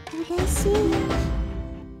 嬉しい。嬉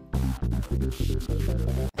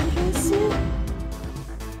しい。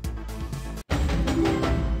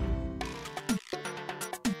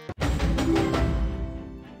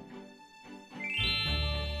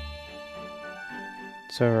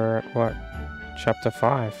 So we're at what? Chapter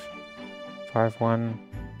 5. 5-1.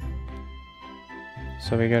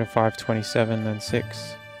 So we go to 527, then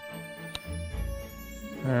 6.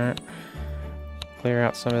 Alright. Clear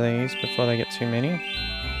out some of these before they get too many.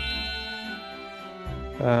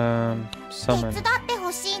 Summon. 手伝って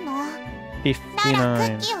ほしいの。ならクッ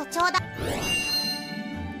 59. キーをちょうだい。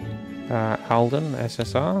 Alden,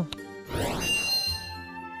 SSR.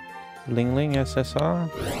 Lingling, SSR.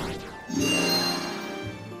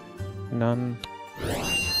 None.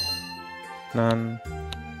 None.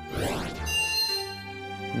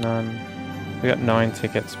 None. We got 9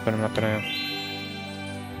 tickets, but I'm not gonna...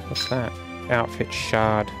 What's that? Outfit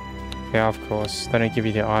shard. Yeah, of course. They don't give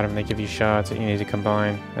you the item, they give you shards that you need to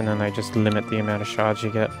combine, and then they just limit the amount of shards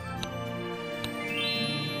you get.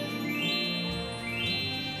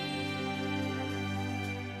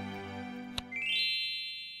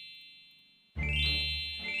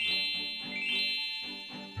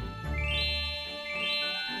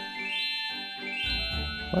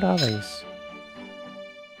 What are these?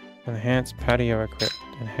 Enhanced patio equip.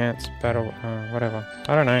 Enhanced battle... whatever.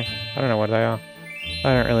 I don't know. I don't know what they are.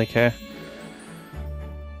 I don't really care.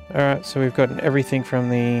 Alright, so we've gotten everything from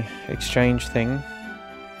the exchange thing.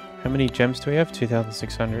 How many gems do we have?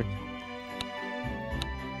 2,600.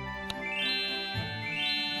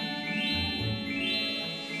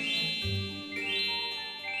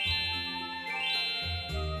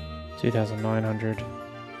 $2,900.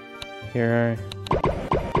 Hero.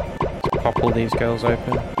 Let's pop all these girls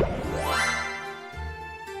open.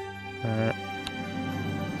 Alright.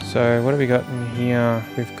 So, what have we got in here?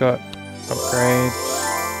 We've got upgrade.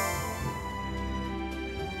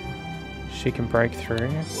 She can break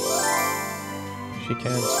through. She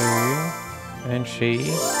can too. And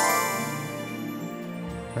she.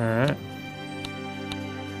 Alright.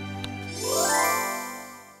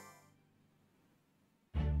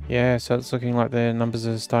 Yeah, so it's looking like their numbers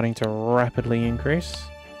are starting to rapidly increase.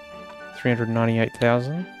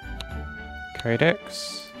 398,000.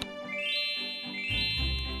 Codex.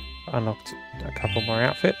 Unlocked a couple more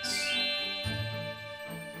outfits.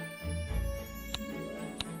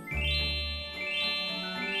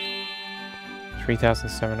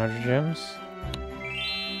 $3,700 gems.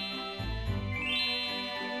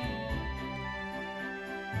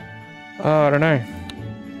 Oh, I don't know.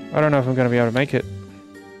 I don't know if I'm going to be able to make it.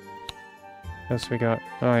 What else we got?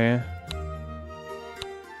 Oh yeah.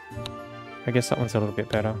 I guess that one's a little bit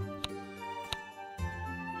better.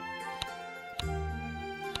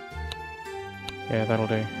 Yeah, that'll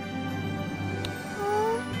do.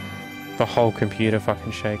 The whole computer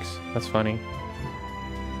fucking shakes. That's funny.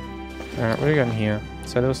 Alright, what do we got in here?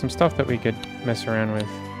 So there was some stuff that we could mess around with.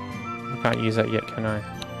 I can't use that yet, can I?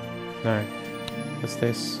 No. What's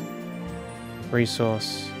this?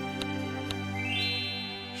 Resource.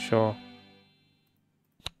 Sure.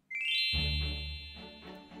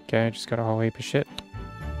 Okay, just got a whole heap of shit.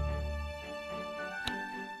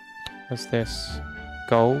 What's this?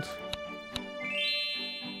 Gold.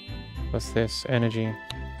 What's this? Energy.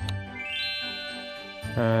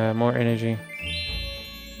 More energy.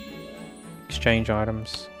 Exchange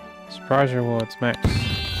items. Surprise rewards, max.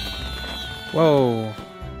 Whoa.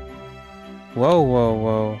 Whoa, whoa,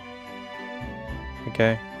 whoa.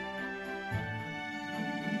 Okay.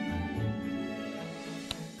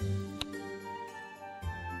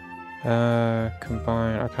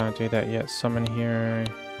 Combine. I can't do that yet. Summon hero.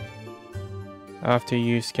 After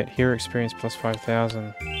use, get hero experience plus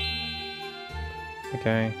 5,000.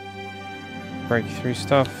 Okay. Breakthrough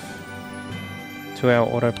stuff. 2-hour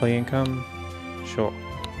autoplay income. Sure.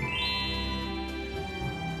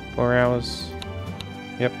 4 hours.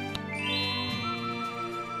 Yep.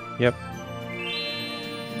 Yep.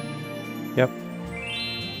 Yep.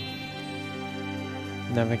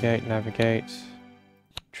 Navigate, navigate.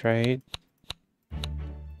 Trade.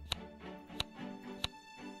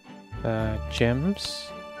 Gems.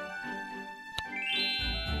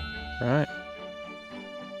 Right.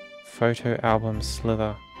 Photo album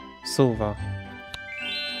silver.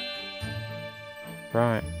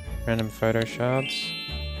 Right. Random photo shards.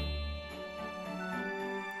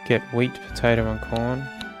 Get wheat, potato and corn.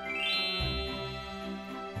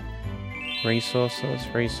 Resources.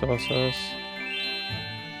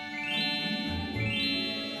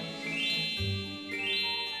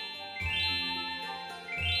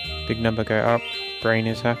 Big number go up. Brain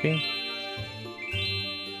is happy.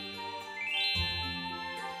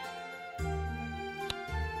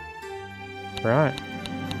 Right.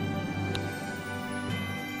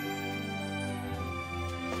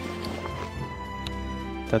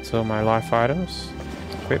 That's all my life items.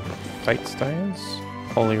 Equip, fate stones,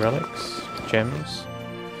 holy relics, gems.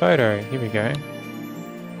 Photo, here we go.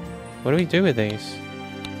 What do we do with these?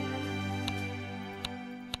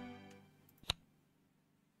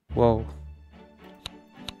 Whoa.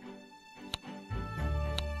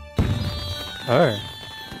 Oh.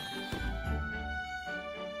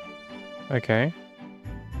 Okay.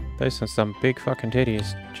 Those are some big fucking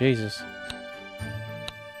titties. Jesus.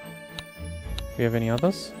 Do we have any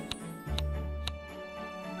others?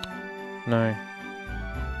 No.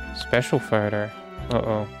 Special photo.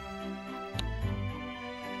 Uh-oh.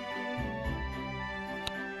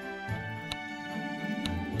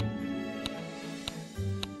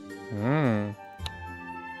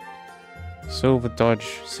 Silver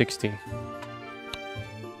Dodge 60.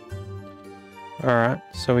 Alright,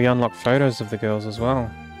 so we unlock photos of the girls as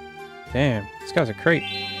well. Damn, this guy's a creep.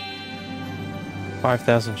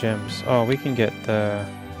 5,000 gems. Oh, we can get the...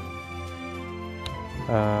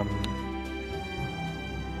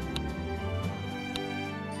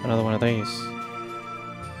 another one of these.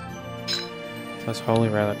 That's holy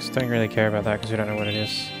relics. Don't really care about that because we don't know what it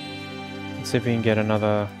is. Let's see if we can get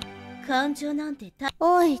another...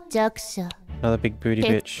 Another big booty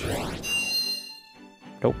bitch.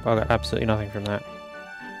 Nope, I got absolutely nothing from that.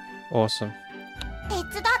 Awesome.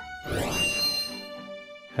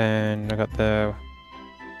 And I got the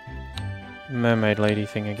mermaid lady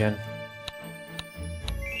thing again.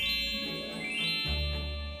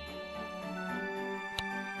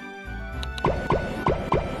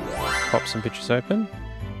 Pop some bitches open.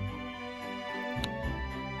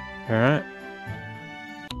 Alright.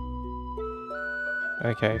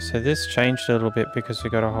 Okay, so this changed a little bit because we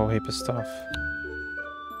got a whole heap of stuff.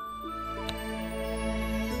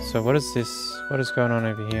 So what is this? What is going on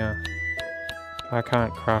over here? I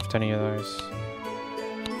can't craft any of those.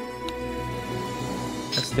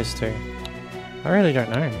 What's this do? I really don't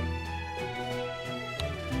know.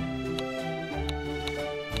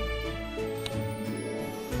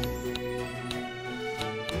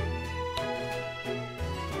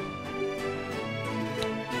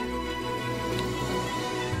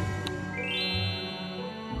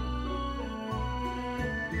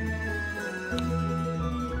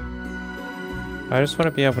 I just want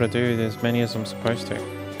to be able to do as many as I'm supposed to.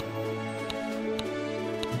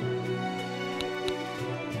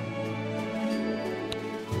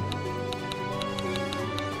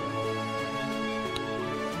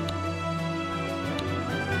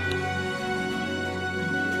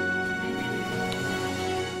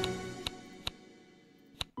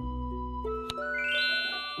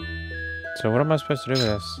 So what am I supposed to do with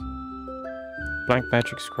this? Blank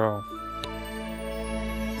magic scroll.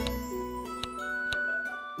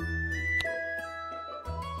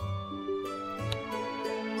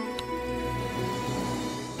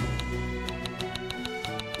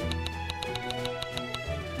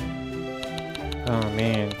 Oh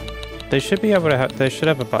man, they should be able to have. They should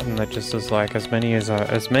have a button that just is like as many as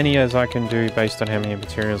I can do based on how many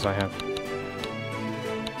materials I have.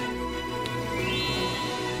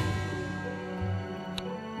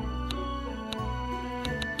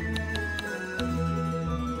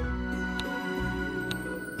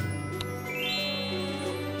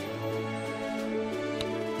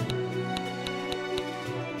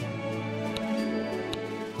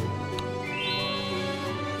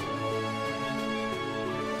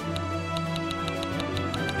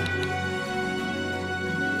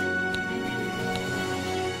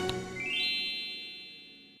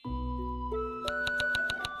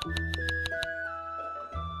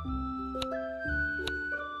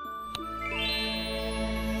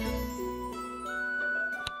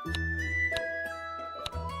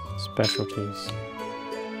 Specialties.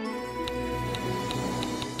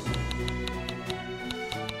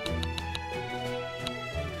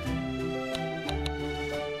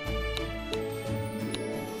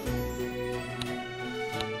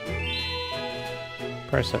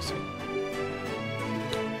 Processing.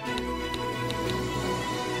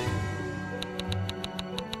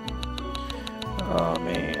 Oh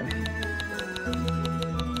man.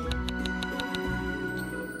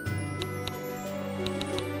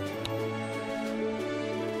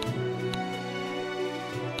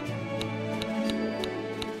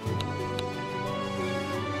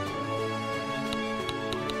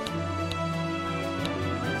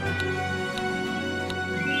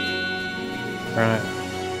 Right.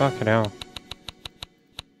 Fucking hell.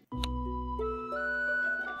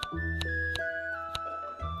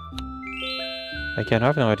 Again, I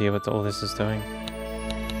have no idea what all this is doing.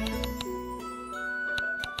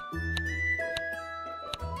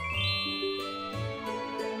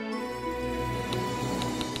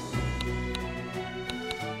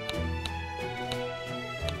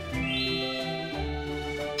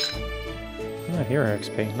 Oh, hero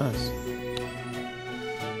XP, nice.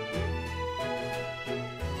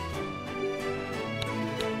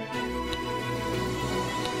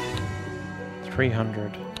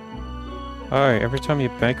 $300. Oh, every time you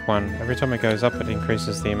make one, every time it goes up, it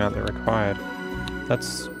increases the amount that required.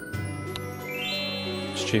 That's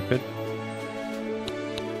stupid.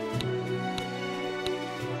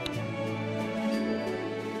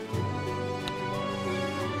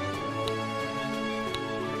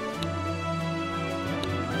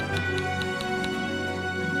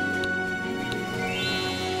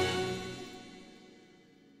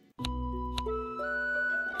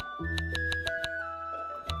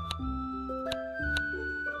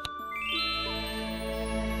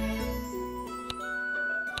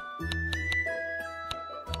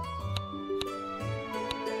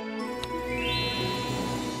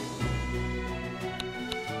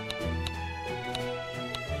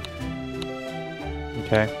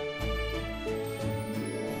 Okay.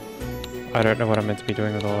 I don't know what I'm meant to be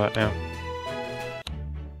doing with all that now.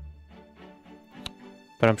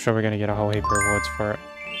 But I'm sure we're going to get a whole heap of rewards for it.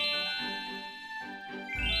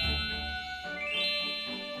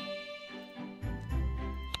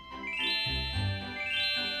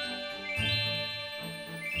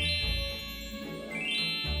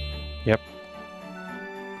 Yep.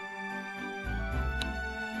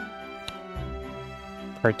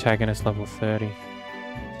 Protagonist level 30.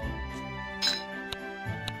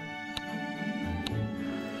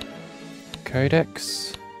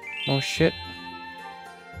 Codex. More shit.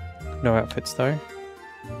 No outfits though.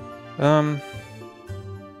 I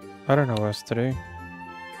don't know what else to do.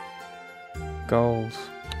 Gold.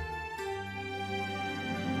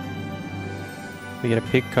 We get a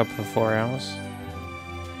pig cup for 4 hours.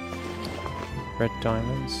 Red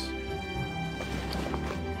diamonds.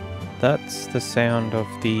 That's the sound of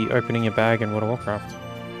the opening your bag in World of Warcraft.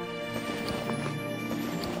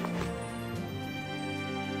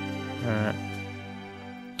 Alright.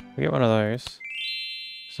 We get one of those.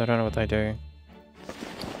 So I don't know what they do.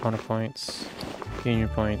 Honor points. Union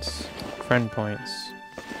points. Friend points.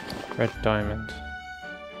 Red diamond.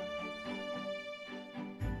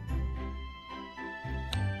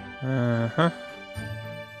 Uh-huh.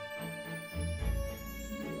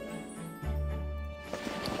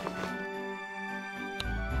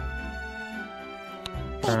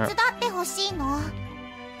 手伝ってほしいの。な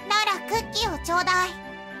らクッキーをちょうだい。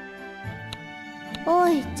お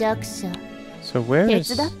い弱者。So where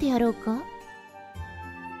is... 手伝ってやろうか。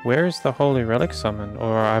Where is the Holy Relic summon?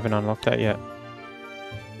 Or I haven't unlocked that yet.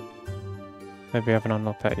 Maybe I haven't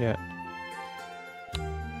unlocked that yet.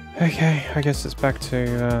 Okay, I guess it's back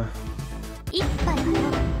to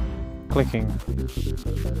clicking.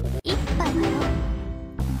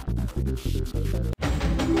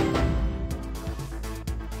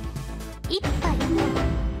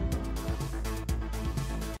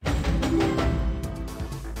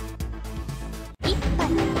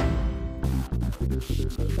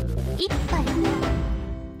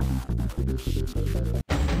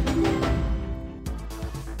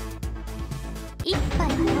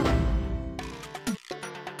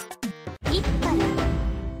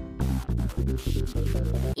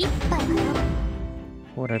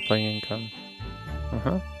 AutoPlay income.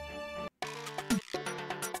 Uh-huh.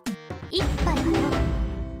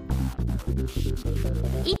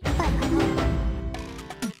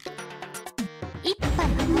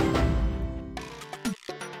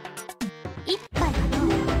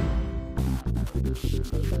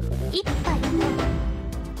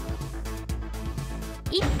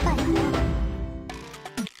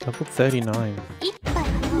 Level 39.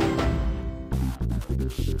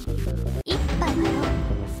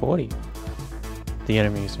 Level 40. The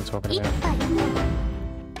enemies I'm talking about.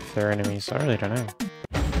 If they're enemies, I really don't know.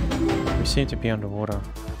 We seem to be underwater.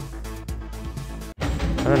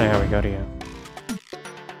 I don't know how we got here.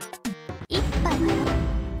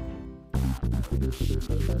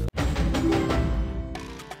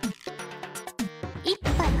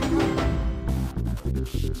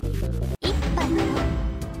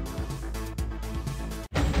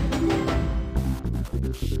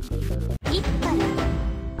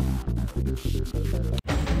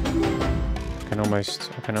 I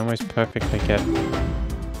can almost perfectly get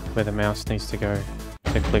where the mouse needs to go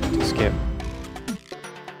to click to skip.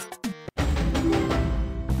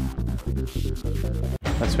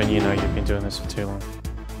 That's when you know you've been doing this for too long.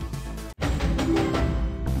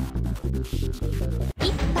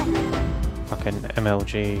 Fucking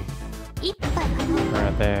MLG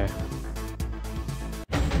right there.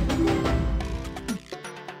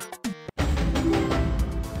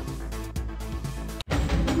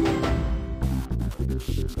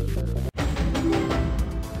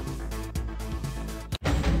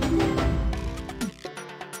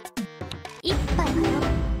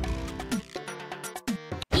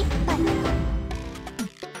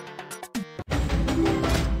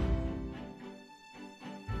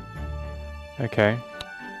 Okay.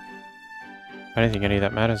 I don't think any of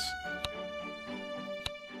that matters.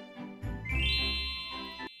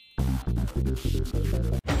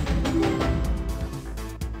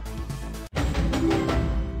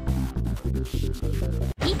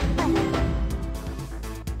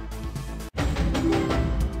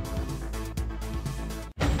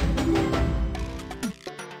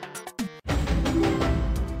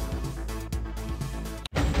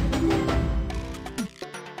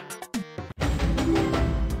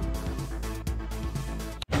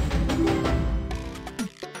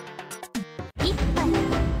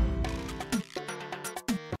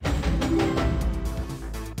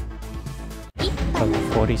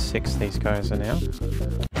 Level 46 these guys are now.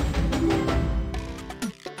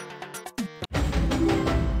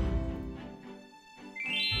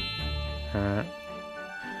 Alright.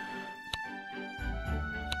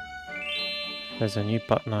 There's a new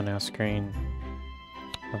button on our screen.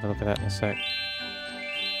 I'll have a look at that in a sec.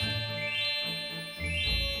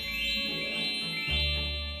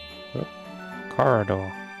 Whoop.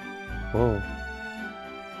 Corridor. Whoa.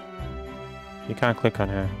 You can't click on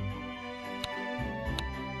her.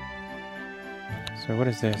 So what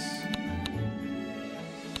is this?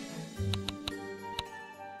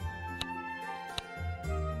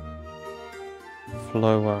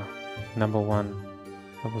 Flower, number 1,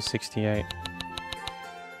 level 68.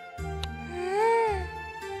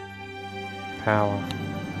 Power,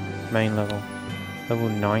 main level, level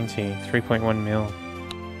 90, 3.1 mil.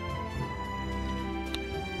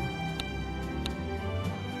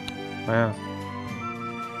 Wow.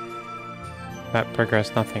 That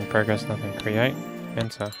progress nothing, create,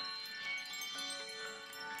 enter.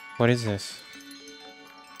 What is this?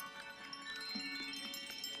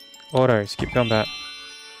 Auto, skip combat.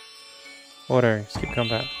 Auto, skip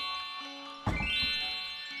combat.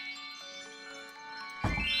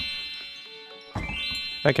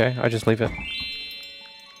 Okay, I just leave it.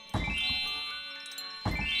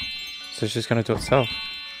 So it's just gonna do itself.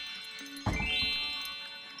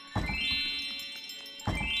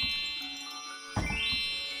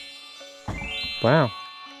 Wow.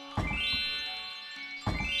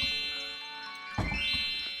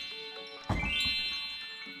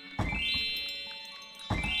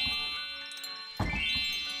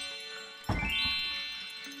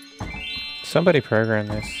 Somebody programmed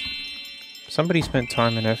this. Somebody spent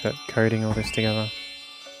time and effort coding all this together.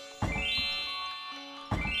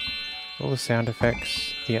 All the sound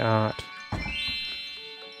effects, the art,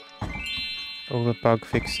 all the bug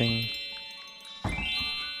fixing,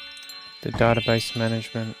 the database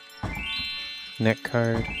management,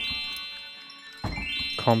 netcode,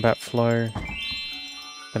 combat flow,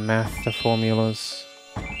 the math, the formulas.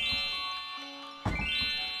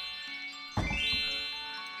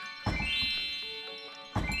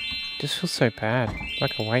 Just feels so bad,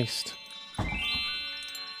 like a waste.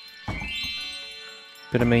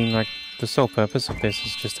 But I mean, like, the sole purpose of this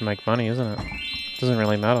is just to make money, isn't it? Doesn't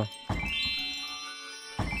really matter.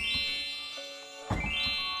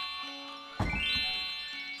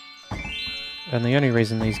 And the only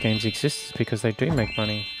reason these games exist is because they do make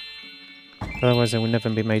money. Otherwise they would never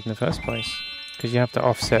be made in the first place. Because you have to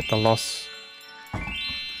offset the loss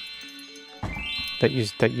that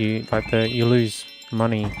you lose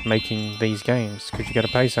money making these games, because you got to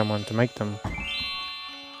pay someone to make them.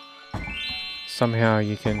 Somehow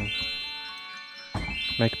you can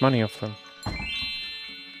make money off them.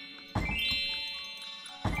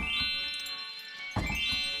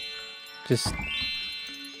 Just,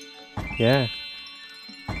 yeah,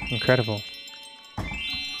 incredible.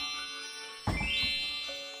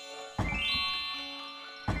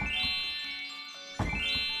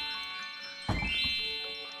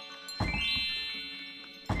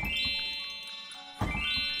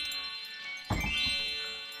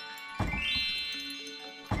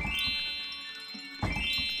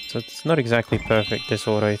 So it's not exactly perfect, this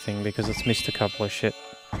auto thing, because it's missed a couple of shit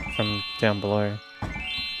from down below.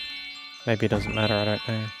 Maybe it doesn't matter, I don't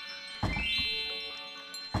know.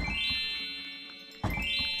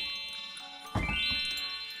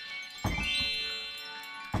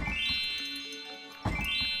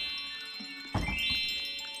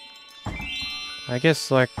 I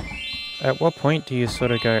guess, like, at what point do you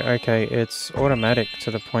sort of go, okay, it's automatic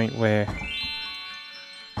to the point where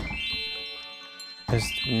there's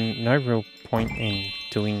no real point in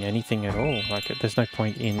doing anything at all. Like, there's no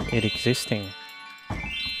point in it existing.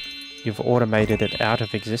 You've automated it out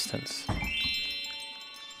of existence.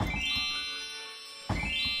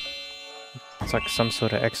 It's like some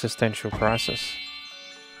sort of existential crisis.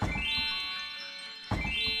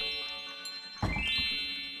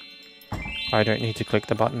 I don't need to click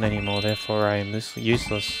the button anymore, therefore I am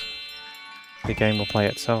useless. The game will play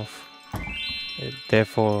itself.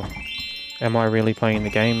 Therefore, am I really playing the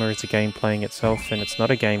game, or is the game playing itself? And it's not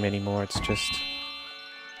a game anymore, it's just...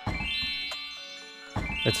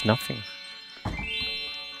 it's nothing.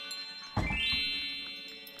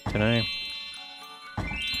 Dunno.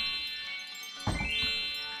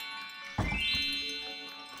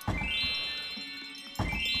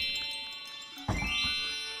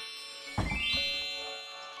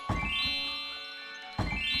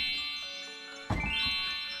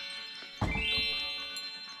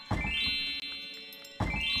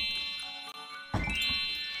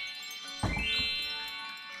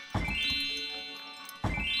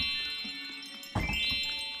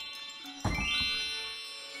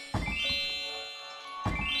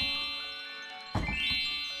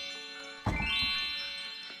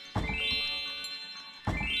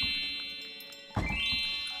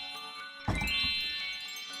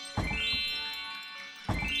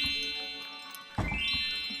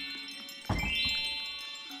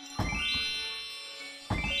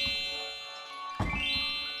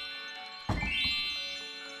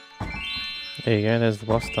 There you go, there's the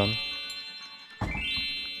boss done.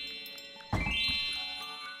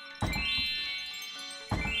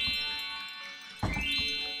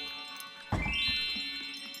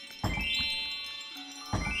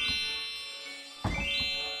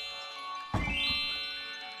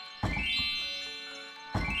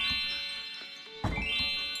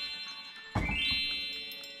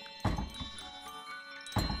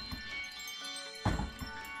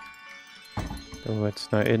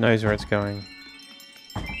 Oh, it knows where it's going.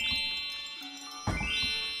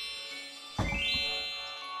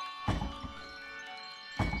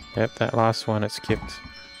 Yep, that last one it skipped.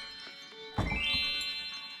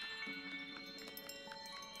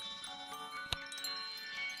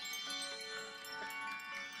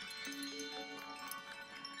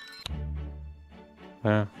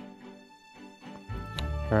 Wow.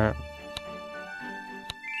 Right.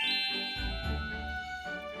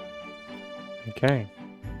 Okay.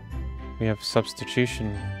 We have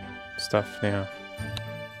substitution stuff now.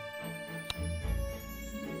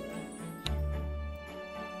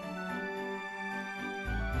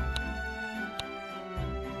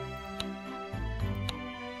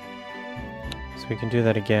 So we can do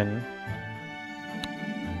that again.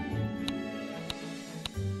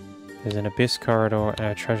 There's an abyss corridor and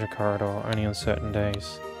a treasure corridor only on certain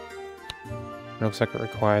days. It looks like it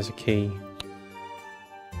requires a key.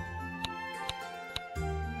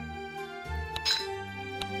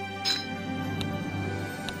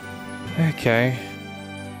 Okay.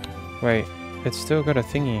 Wait, it's still got a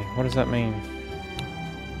thingy. What does that mean?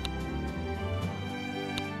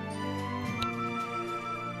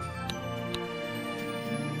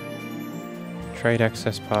 Trade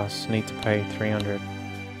access pass. Need to pay 300.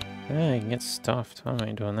 Yeah, you can get stuffed. I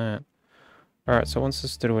ain't doing that. Alright, so it wants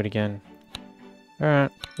us to do it again.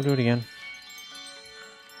 Alright, we'll do it again.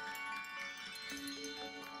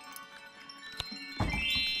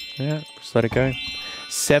 Yeah, just let it go.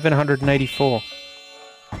 784.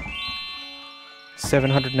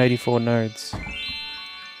 784 nodes.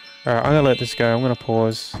 Alright, I'm gonna let this go. I'm gonna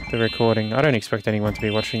pause the recording. I don't expect anyone to be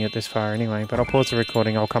watching it this far anyway, but I'll pause the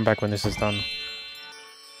recording. I'll come back when this is done.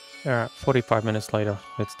 Alright, 45 minutes later.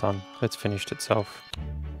 It's done. It's finished itself.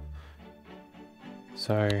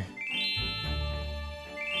 So...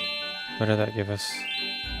 what did that give us?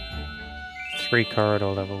 3 corridor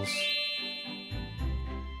levels.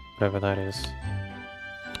 Whatever that is.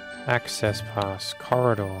 Access pass.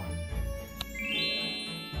 Corridor.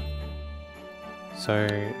 So,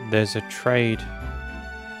 there's a trade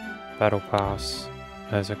battle pass.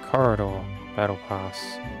 There's a corridor battle pass.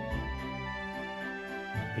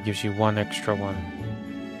 It gives you 1 extra one.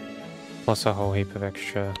 Plus a whole heap of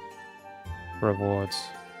extra rewards.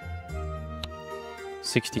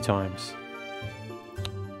 60 times.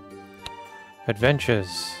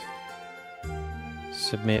 Adventures.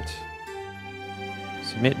 Submit.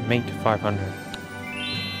 Submit meat 500.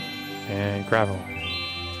 And gravel.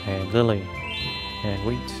 And lily. And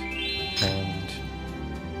wheat. And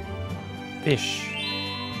fish.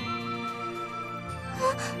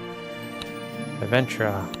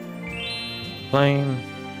 Adventure. Flame.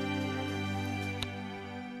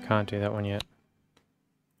 Can't do that one yet.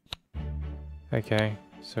 Okay,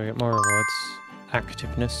 so we get more rewards.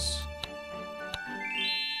 Activeness.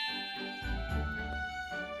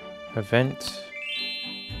 Event.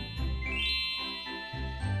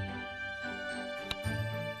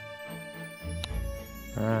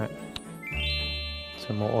 Alright.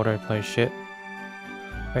 Some more autoplay shit.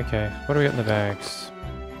 Okay, what do we got in the bags?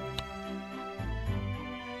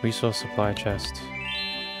 Resource supply chest.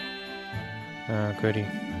 Oh, goody.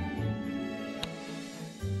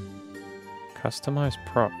 Customize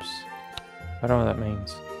props. I don't know what that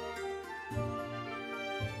means.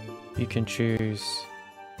 You can choose...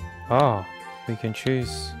 oh, we can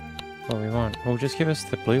choose what we want. Well, just give us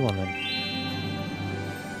the blue one then.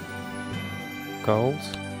 Gold.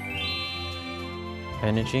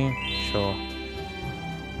 Energy? Sure.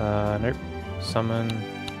 Nope. Summon.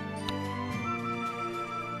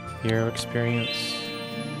 Hero experience.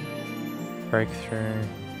 Breakthrough.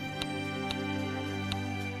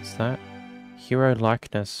 What's that? Hero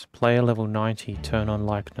likeness. Player level 90. Turn on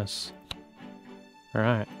likeness.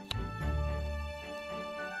 Alright.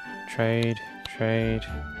 Trade. Trade.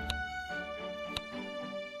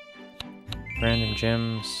 Random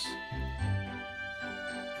gems.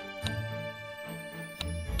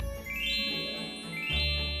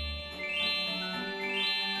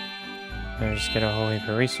 Now just get a whole heap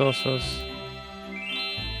of resources.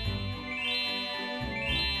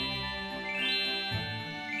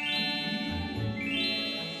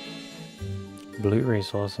 Blue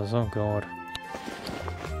resources, oh god.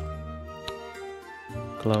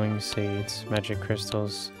 Glowing seeds, magic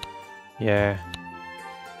crystals. Yeah.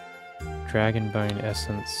 Dragon bone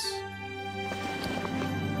essence.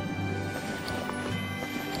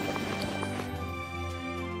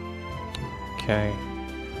 Okay.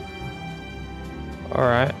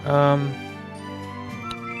 Alright,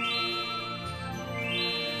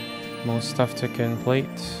 more stuff to complete,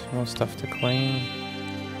 more stuff to claim.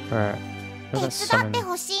 Alright. Oh, that's summon.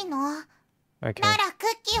 Okay.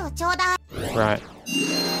 Right.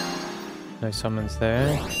 No summons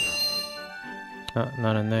there. No,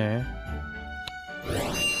 none in there.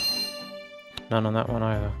 None on that one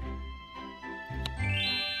either.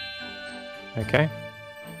 Okay.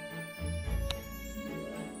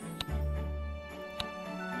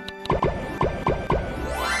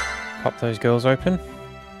 Pop those girls open.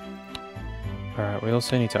 Alright, we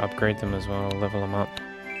also need to upgrade them as well, level them up.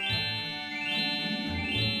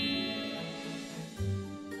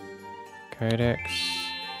 Codex.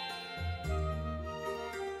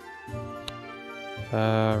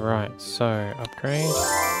 Right, so upgrade.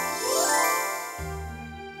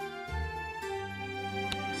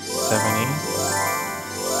 70.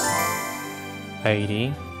 80.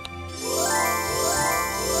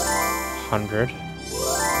 100.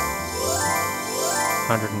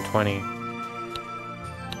 120.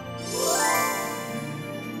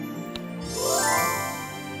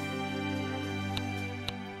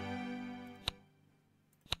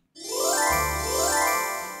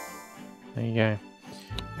 There you go.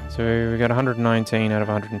 So we got 119 out of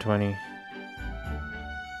 120.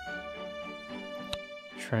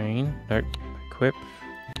 Train. Nope. Equip.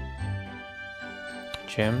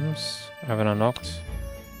 Gems. Haven't unlocked.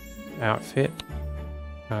 Outfit.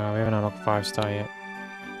 We haven't unlocked 5-star yet.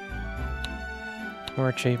 More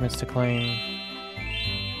achievements to claim.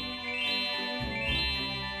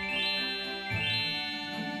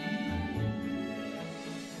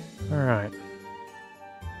 Alright.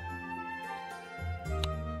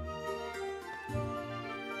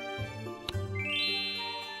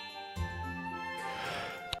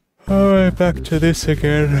 Alright, back to this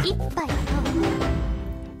again.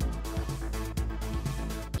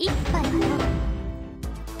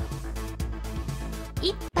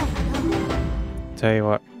 Tell you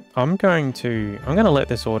what, I'm gonna let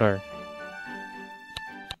this auto.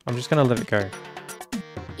 I'm just gonna let it go.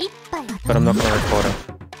 But I'm not gonna record it.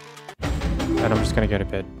 And I'm just gonna go to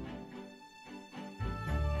bed.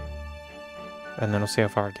 And then we'll see how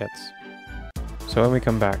far it gets. So when we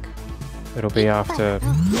come back, it'll be after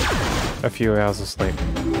a few hours of sleep.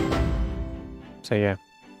 So yeah,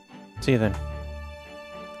 see you then.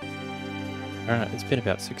 Alright, it's been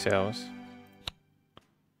about 6 hours.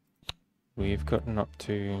 We've gotten up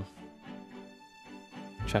to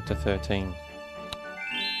chapter 13.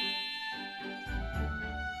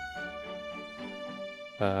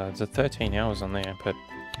 There's a 13 hours on there, but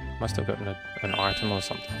must have gotten an item or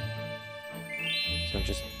something. So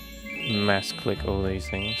just mass click all these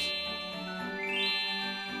things.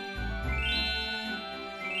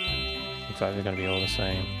 Looks like they're going to be all the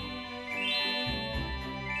same.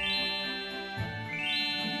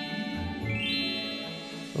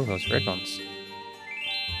 Oh, those red ones.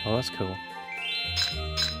 Oh, that's cool.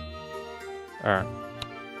 Alright.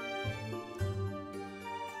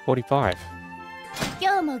 45.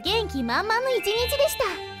 Yeah,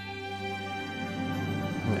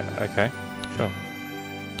 okay, sure.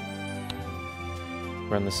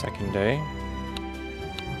 We're on the second day.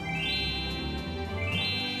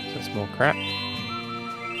 So it's more crap.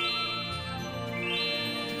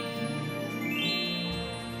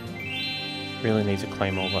 Really needs a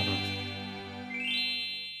claymore button.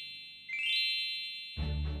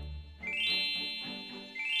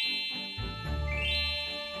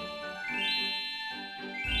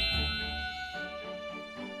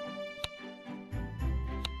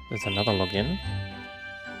 There's another login.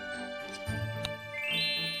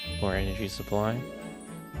 More energy supply.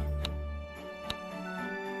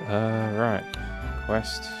 Right.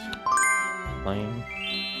 Quest. Claim.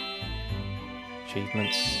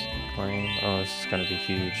 Achievements. Claim. Oh, this is going to be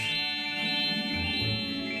huge.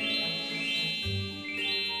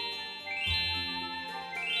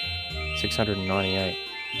 $698.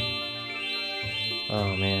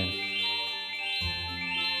 Oh man.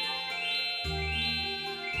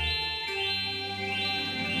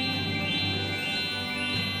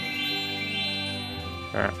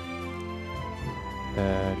 Alright.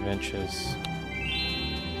 Adventures.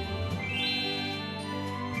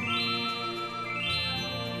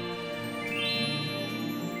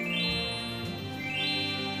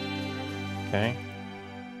 Okay.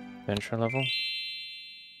 Adventure level.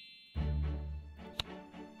 How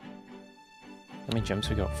many gems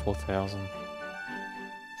we got? 4,000.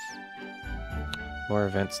 More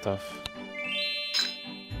event stuff.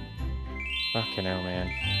 Fucking hell,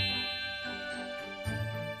 man.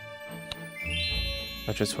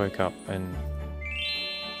 I just woke up and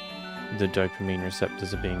the dopamine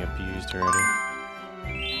receptors are being abused already.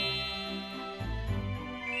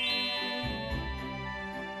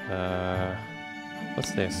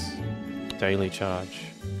 What's this? Daily charge.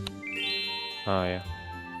 Oh yeah.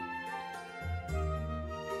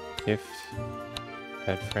 Gift.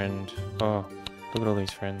 Add friend. Oh, look at all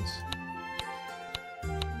these friends.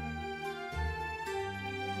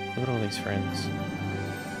 Look at all these friends.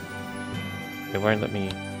 They won't let me...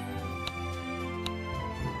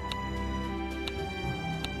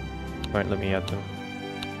 Won't let me add them.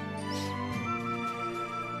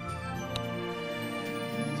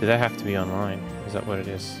 Do they have to be online? Is that what it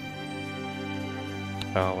is?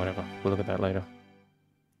 Oh, whatever. We'll look at that later.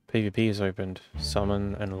 PvP is opened.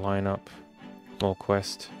 Summon and line up. More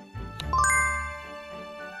quest.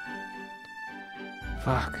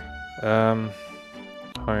 Fuck. Home.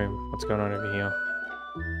 What's going on over here?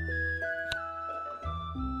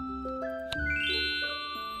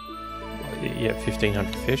 Yeah,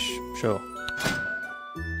 1,500 fish. Sure.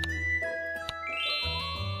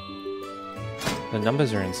 The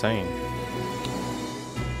numbers are insane.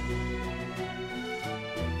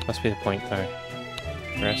 Must be the point though.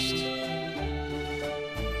 Rest.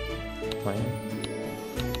 Plane.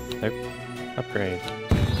 Nope. Upgrade.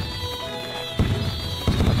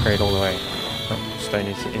 Upgrade all the way. Oh, stone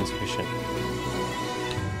is insufficient.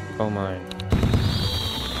 Coal mine.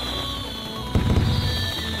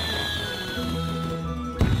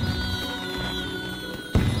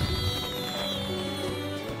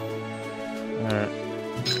 Alright.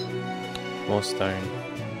 More stone.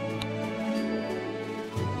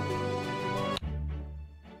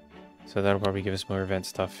 So that'll probably give us more event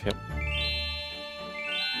stuff, yep.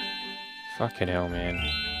 Fucking hell, man.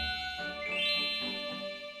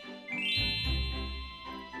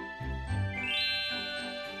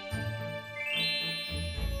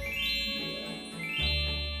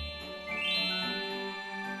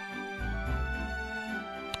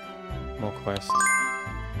 More quests.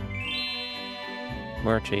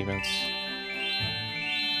 More achievements.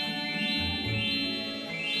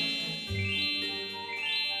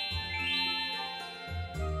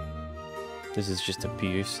 This is just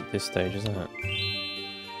abuse at this stage, isn't it?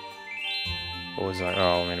 Or was like,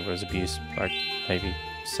 oh, I mean, it was abuse like maybe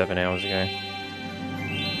 7 hours ago.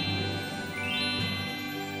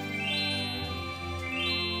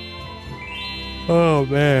 Oh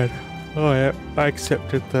man. Oh yeah, I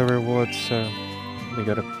accepted the reward, so we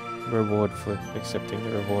got a reward for accepting the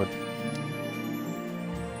reward.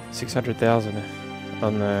 600,000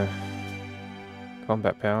 on the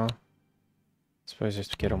combat power. Suppose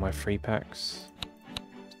just to get all my free packs.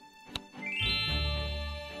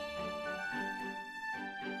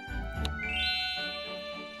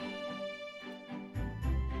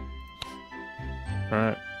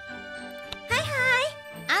 Alright. Hi hi!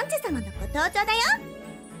 Ante-samaのご登場だよ!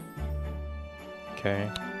 Okay.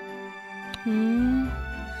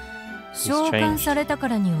 召喚されたか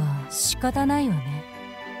らには仕方ないわね。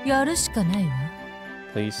やるしかないわ。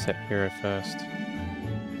 Please set hero first.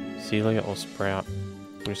 Celia or Sprout?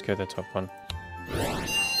 We'll just go to the top one.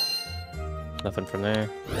 Nothing from there.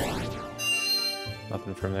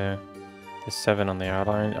 Nothing from there. There's 7 on the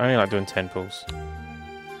outline. I only like doing 10 pulls.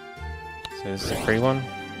 So this is a free one.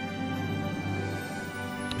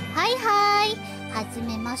 Hi hi! はじ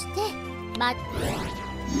めまして。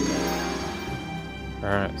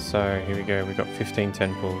Alright, so here we go. We got 15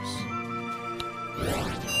 10 pulls.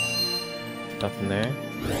 Nothing there.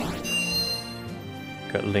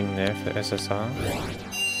 Got Ling there for SSR.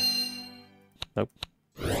 Nope.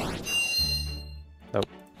 Nope.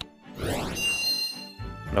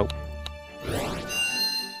 Nope.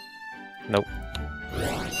 Nope.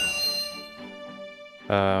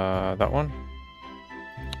 That one?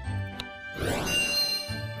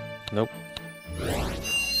 Nope.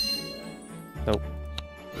 Nope.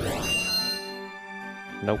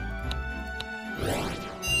 Nope.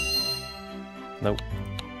 Nope.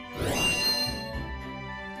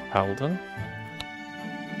 Alden?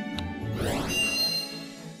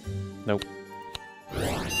 Nope.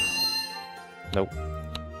 Nope.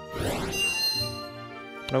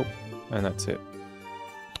 Nope. And that's it.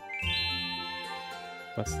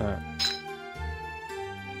 What's that?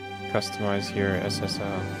 Customize hero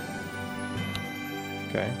SSR.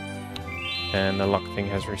 Okay. And the luck thing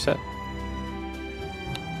has reset.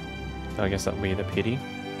 I guess that'll be the pity.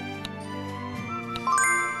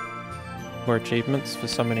 More achievements for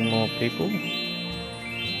summoning more people.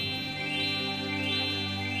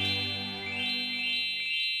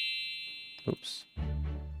 Oops.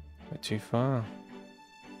 Went too far.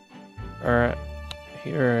 Alright.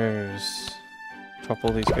 Heroes. Top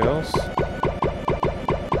all these girls.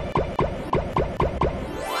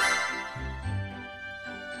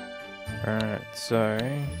 Alright, so...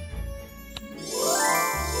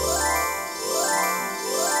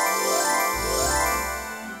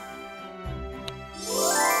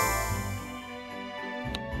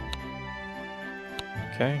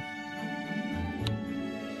 Okay.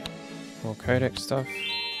 More codex stuff.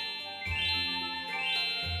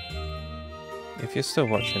 If you're still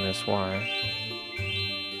watching this, why?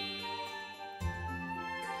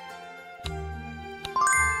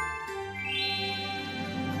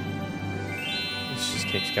 This just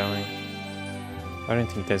keeps going. I don't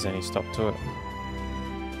think there's any stop to it.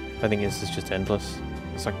 I think this is just endless.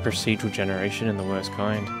 It's like procedural generation in the worst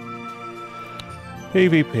kind.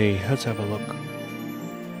 PvP, let's have a look.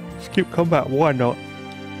 Skip combat, why not?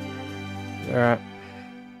 Alright.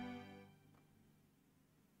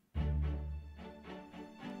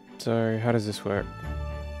 So, how does this work?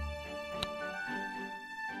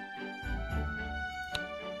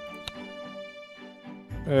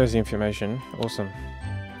 There's the information. Awesome.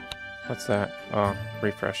 What's that? Oh,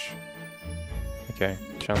 refresh. Okay,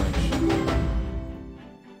 challenge.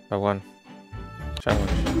 I won.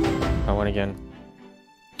 Challenge. I won again.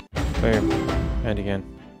 Boom. And again.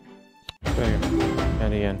 Boom.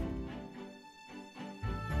 And again.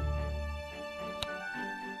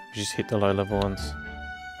 Just hit the low level ones.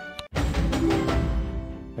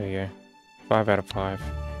 There you go. 5 out of 5.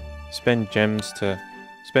 Spend gems to...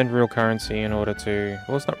 Spend real currency in order to...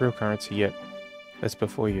 Well, it's not real currency yet. That's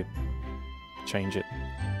before you change it.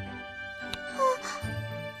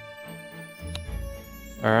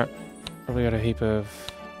 Alright. Probably got a heap of...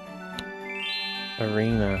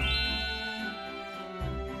 arena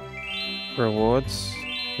rewards.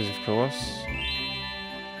 Because of course.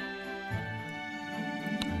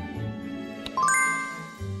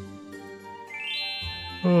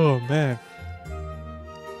 Oh man.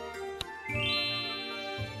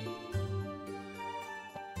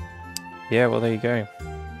 Yeah, well there you go.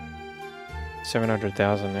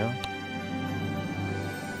 700,000 now.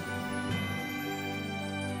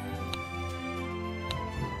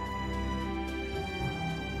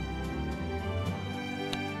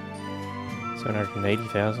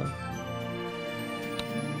 $780,000.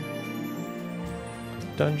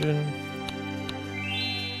 Dungeon.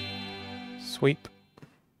 Sweep.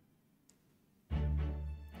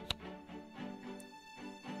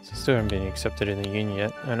 Still haven't been accepted in the uni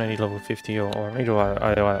yet. I only need level 50 or I need to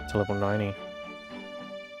either up to level 90.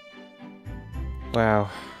 Wow.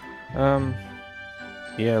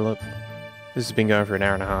 Yeah, look. This has been going for an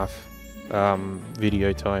hour and a half.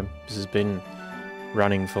 Video time. This has been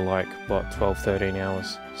running for like, what, 12, 13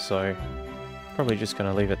 hours. So, probably just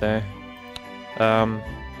gonna leave it there.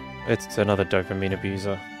 It's another dopamine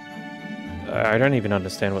abuser. I don't even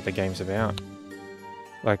understand what the game's about.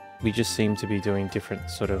 Like, we just seem to be doing different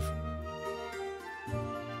sort of...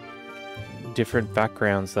 different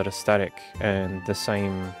backgrounds that are static and the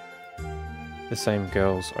same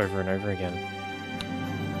girls over and over again.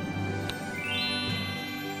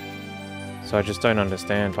 So I just don't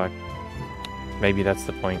understand, like, maybe that's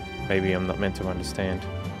the point. Maybe I'm not meant to understand.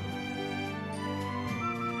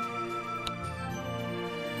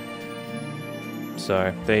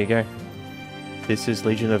 So, there you go. This is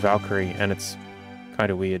Legion of Valkyrie, and it's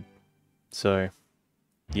kind of weird. So,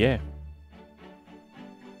 yeah.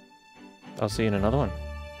 I'll see you in another one.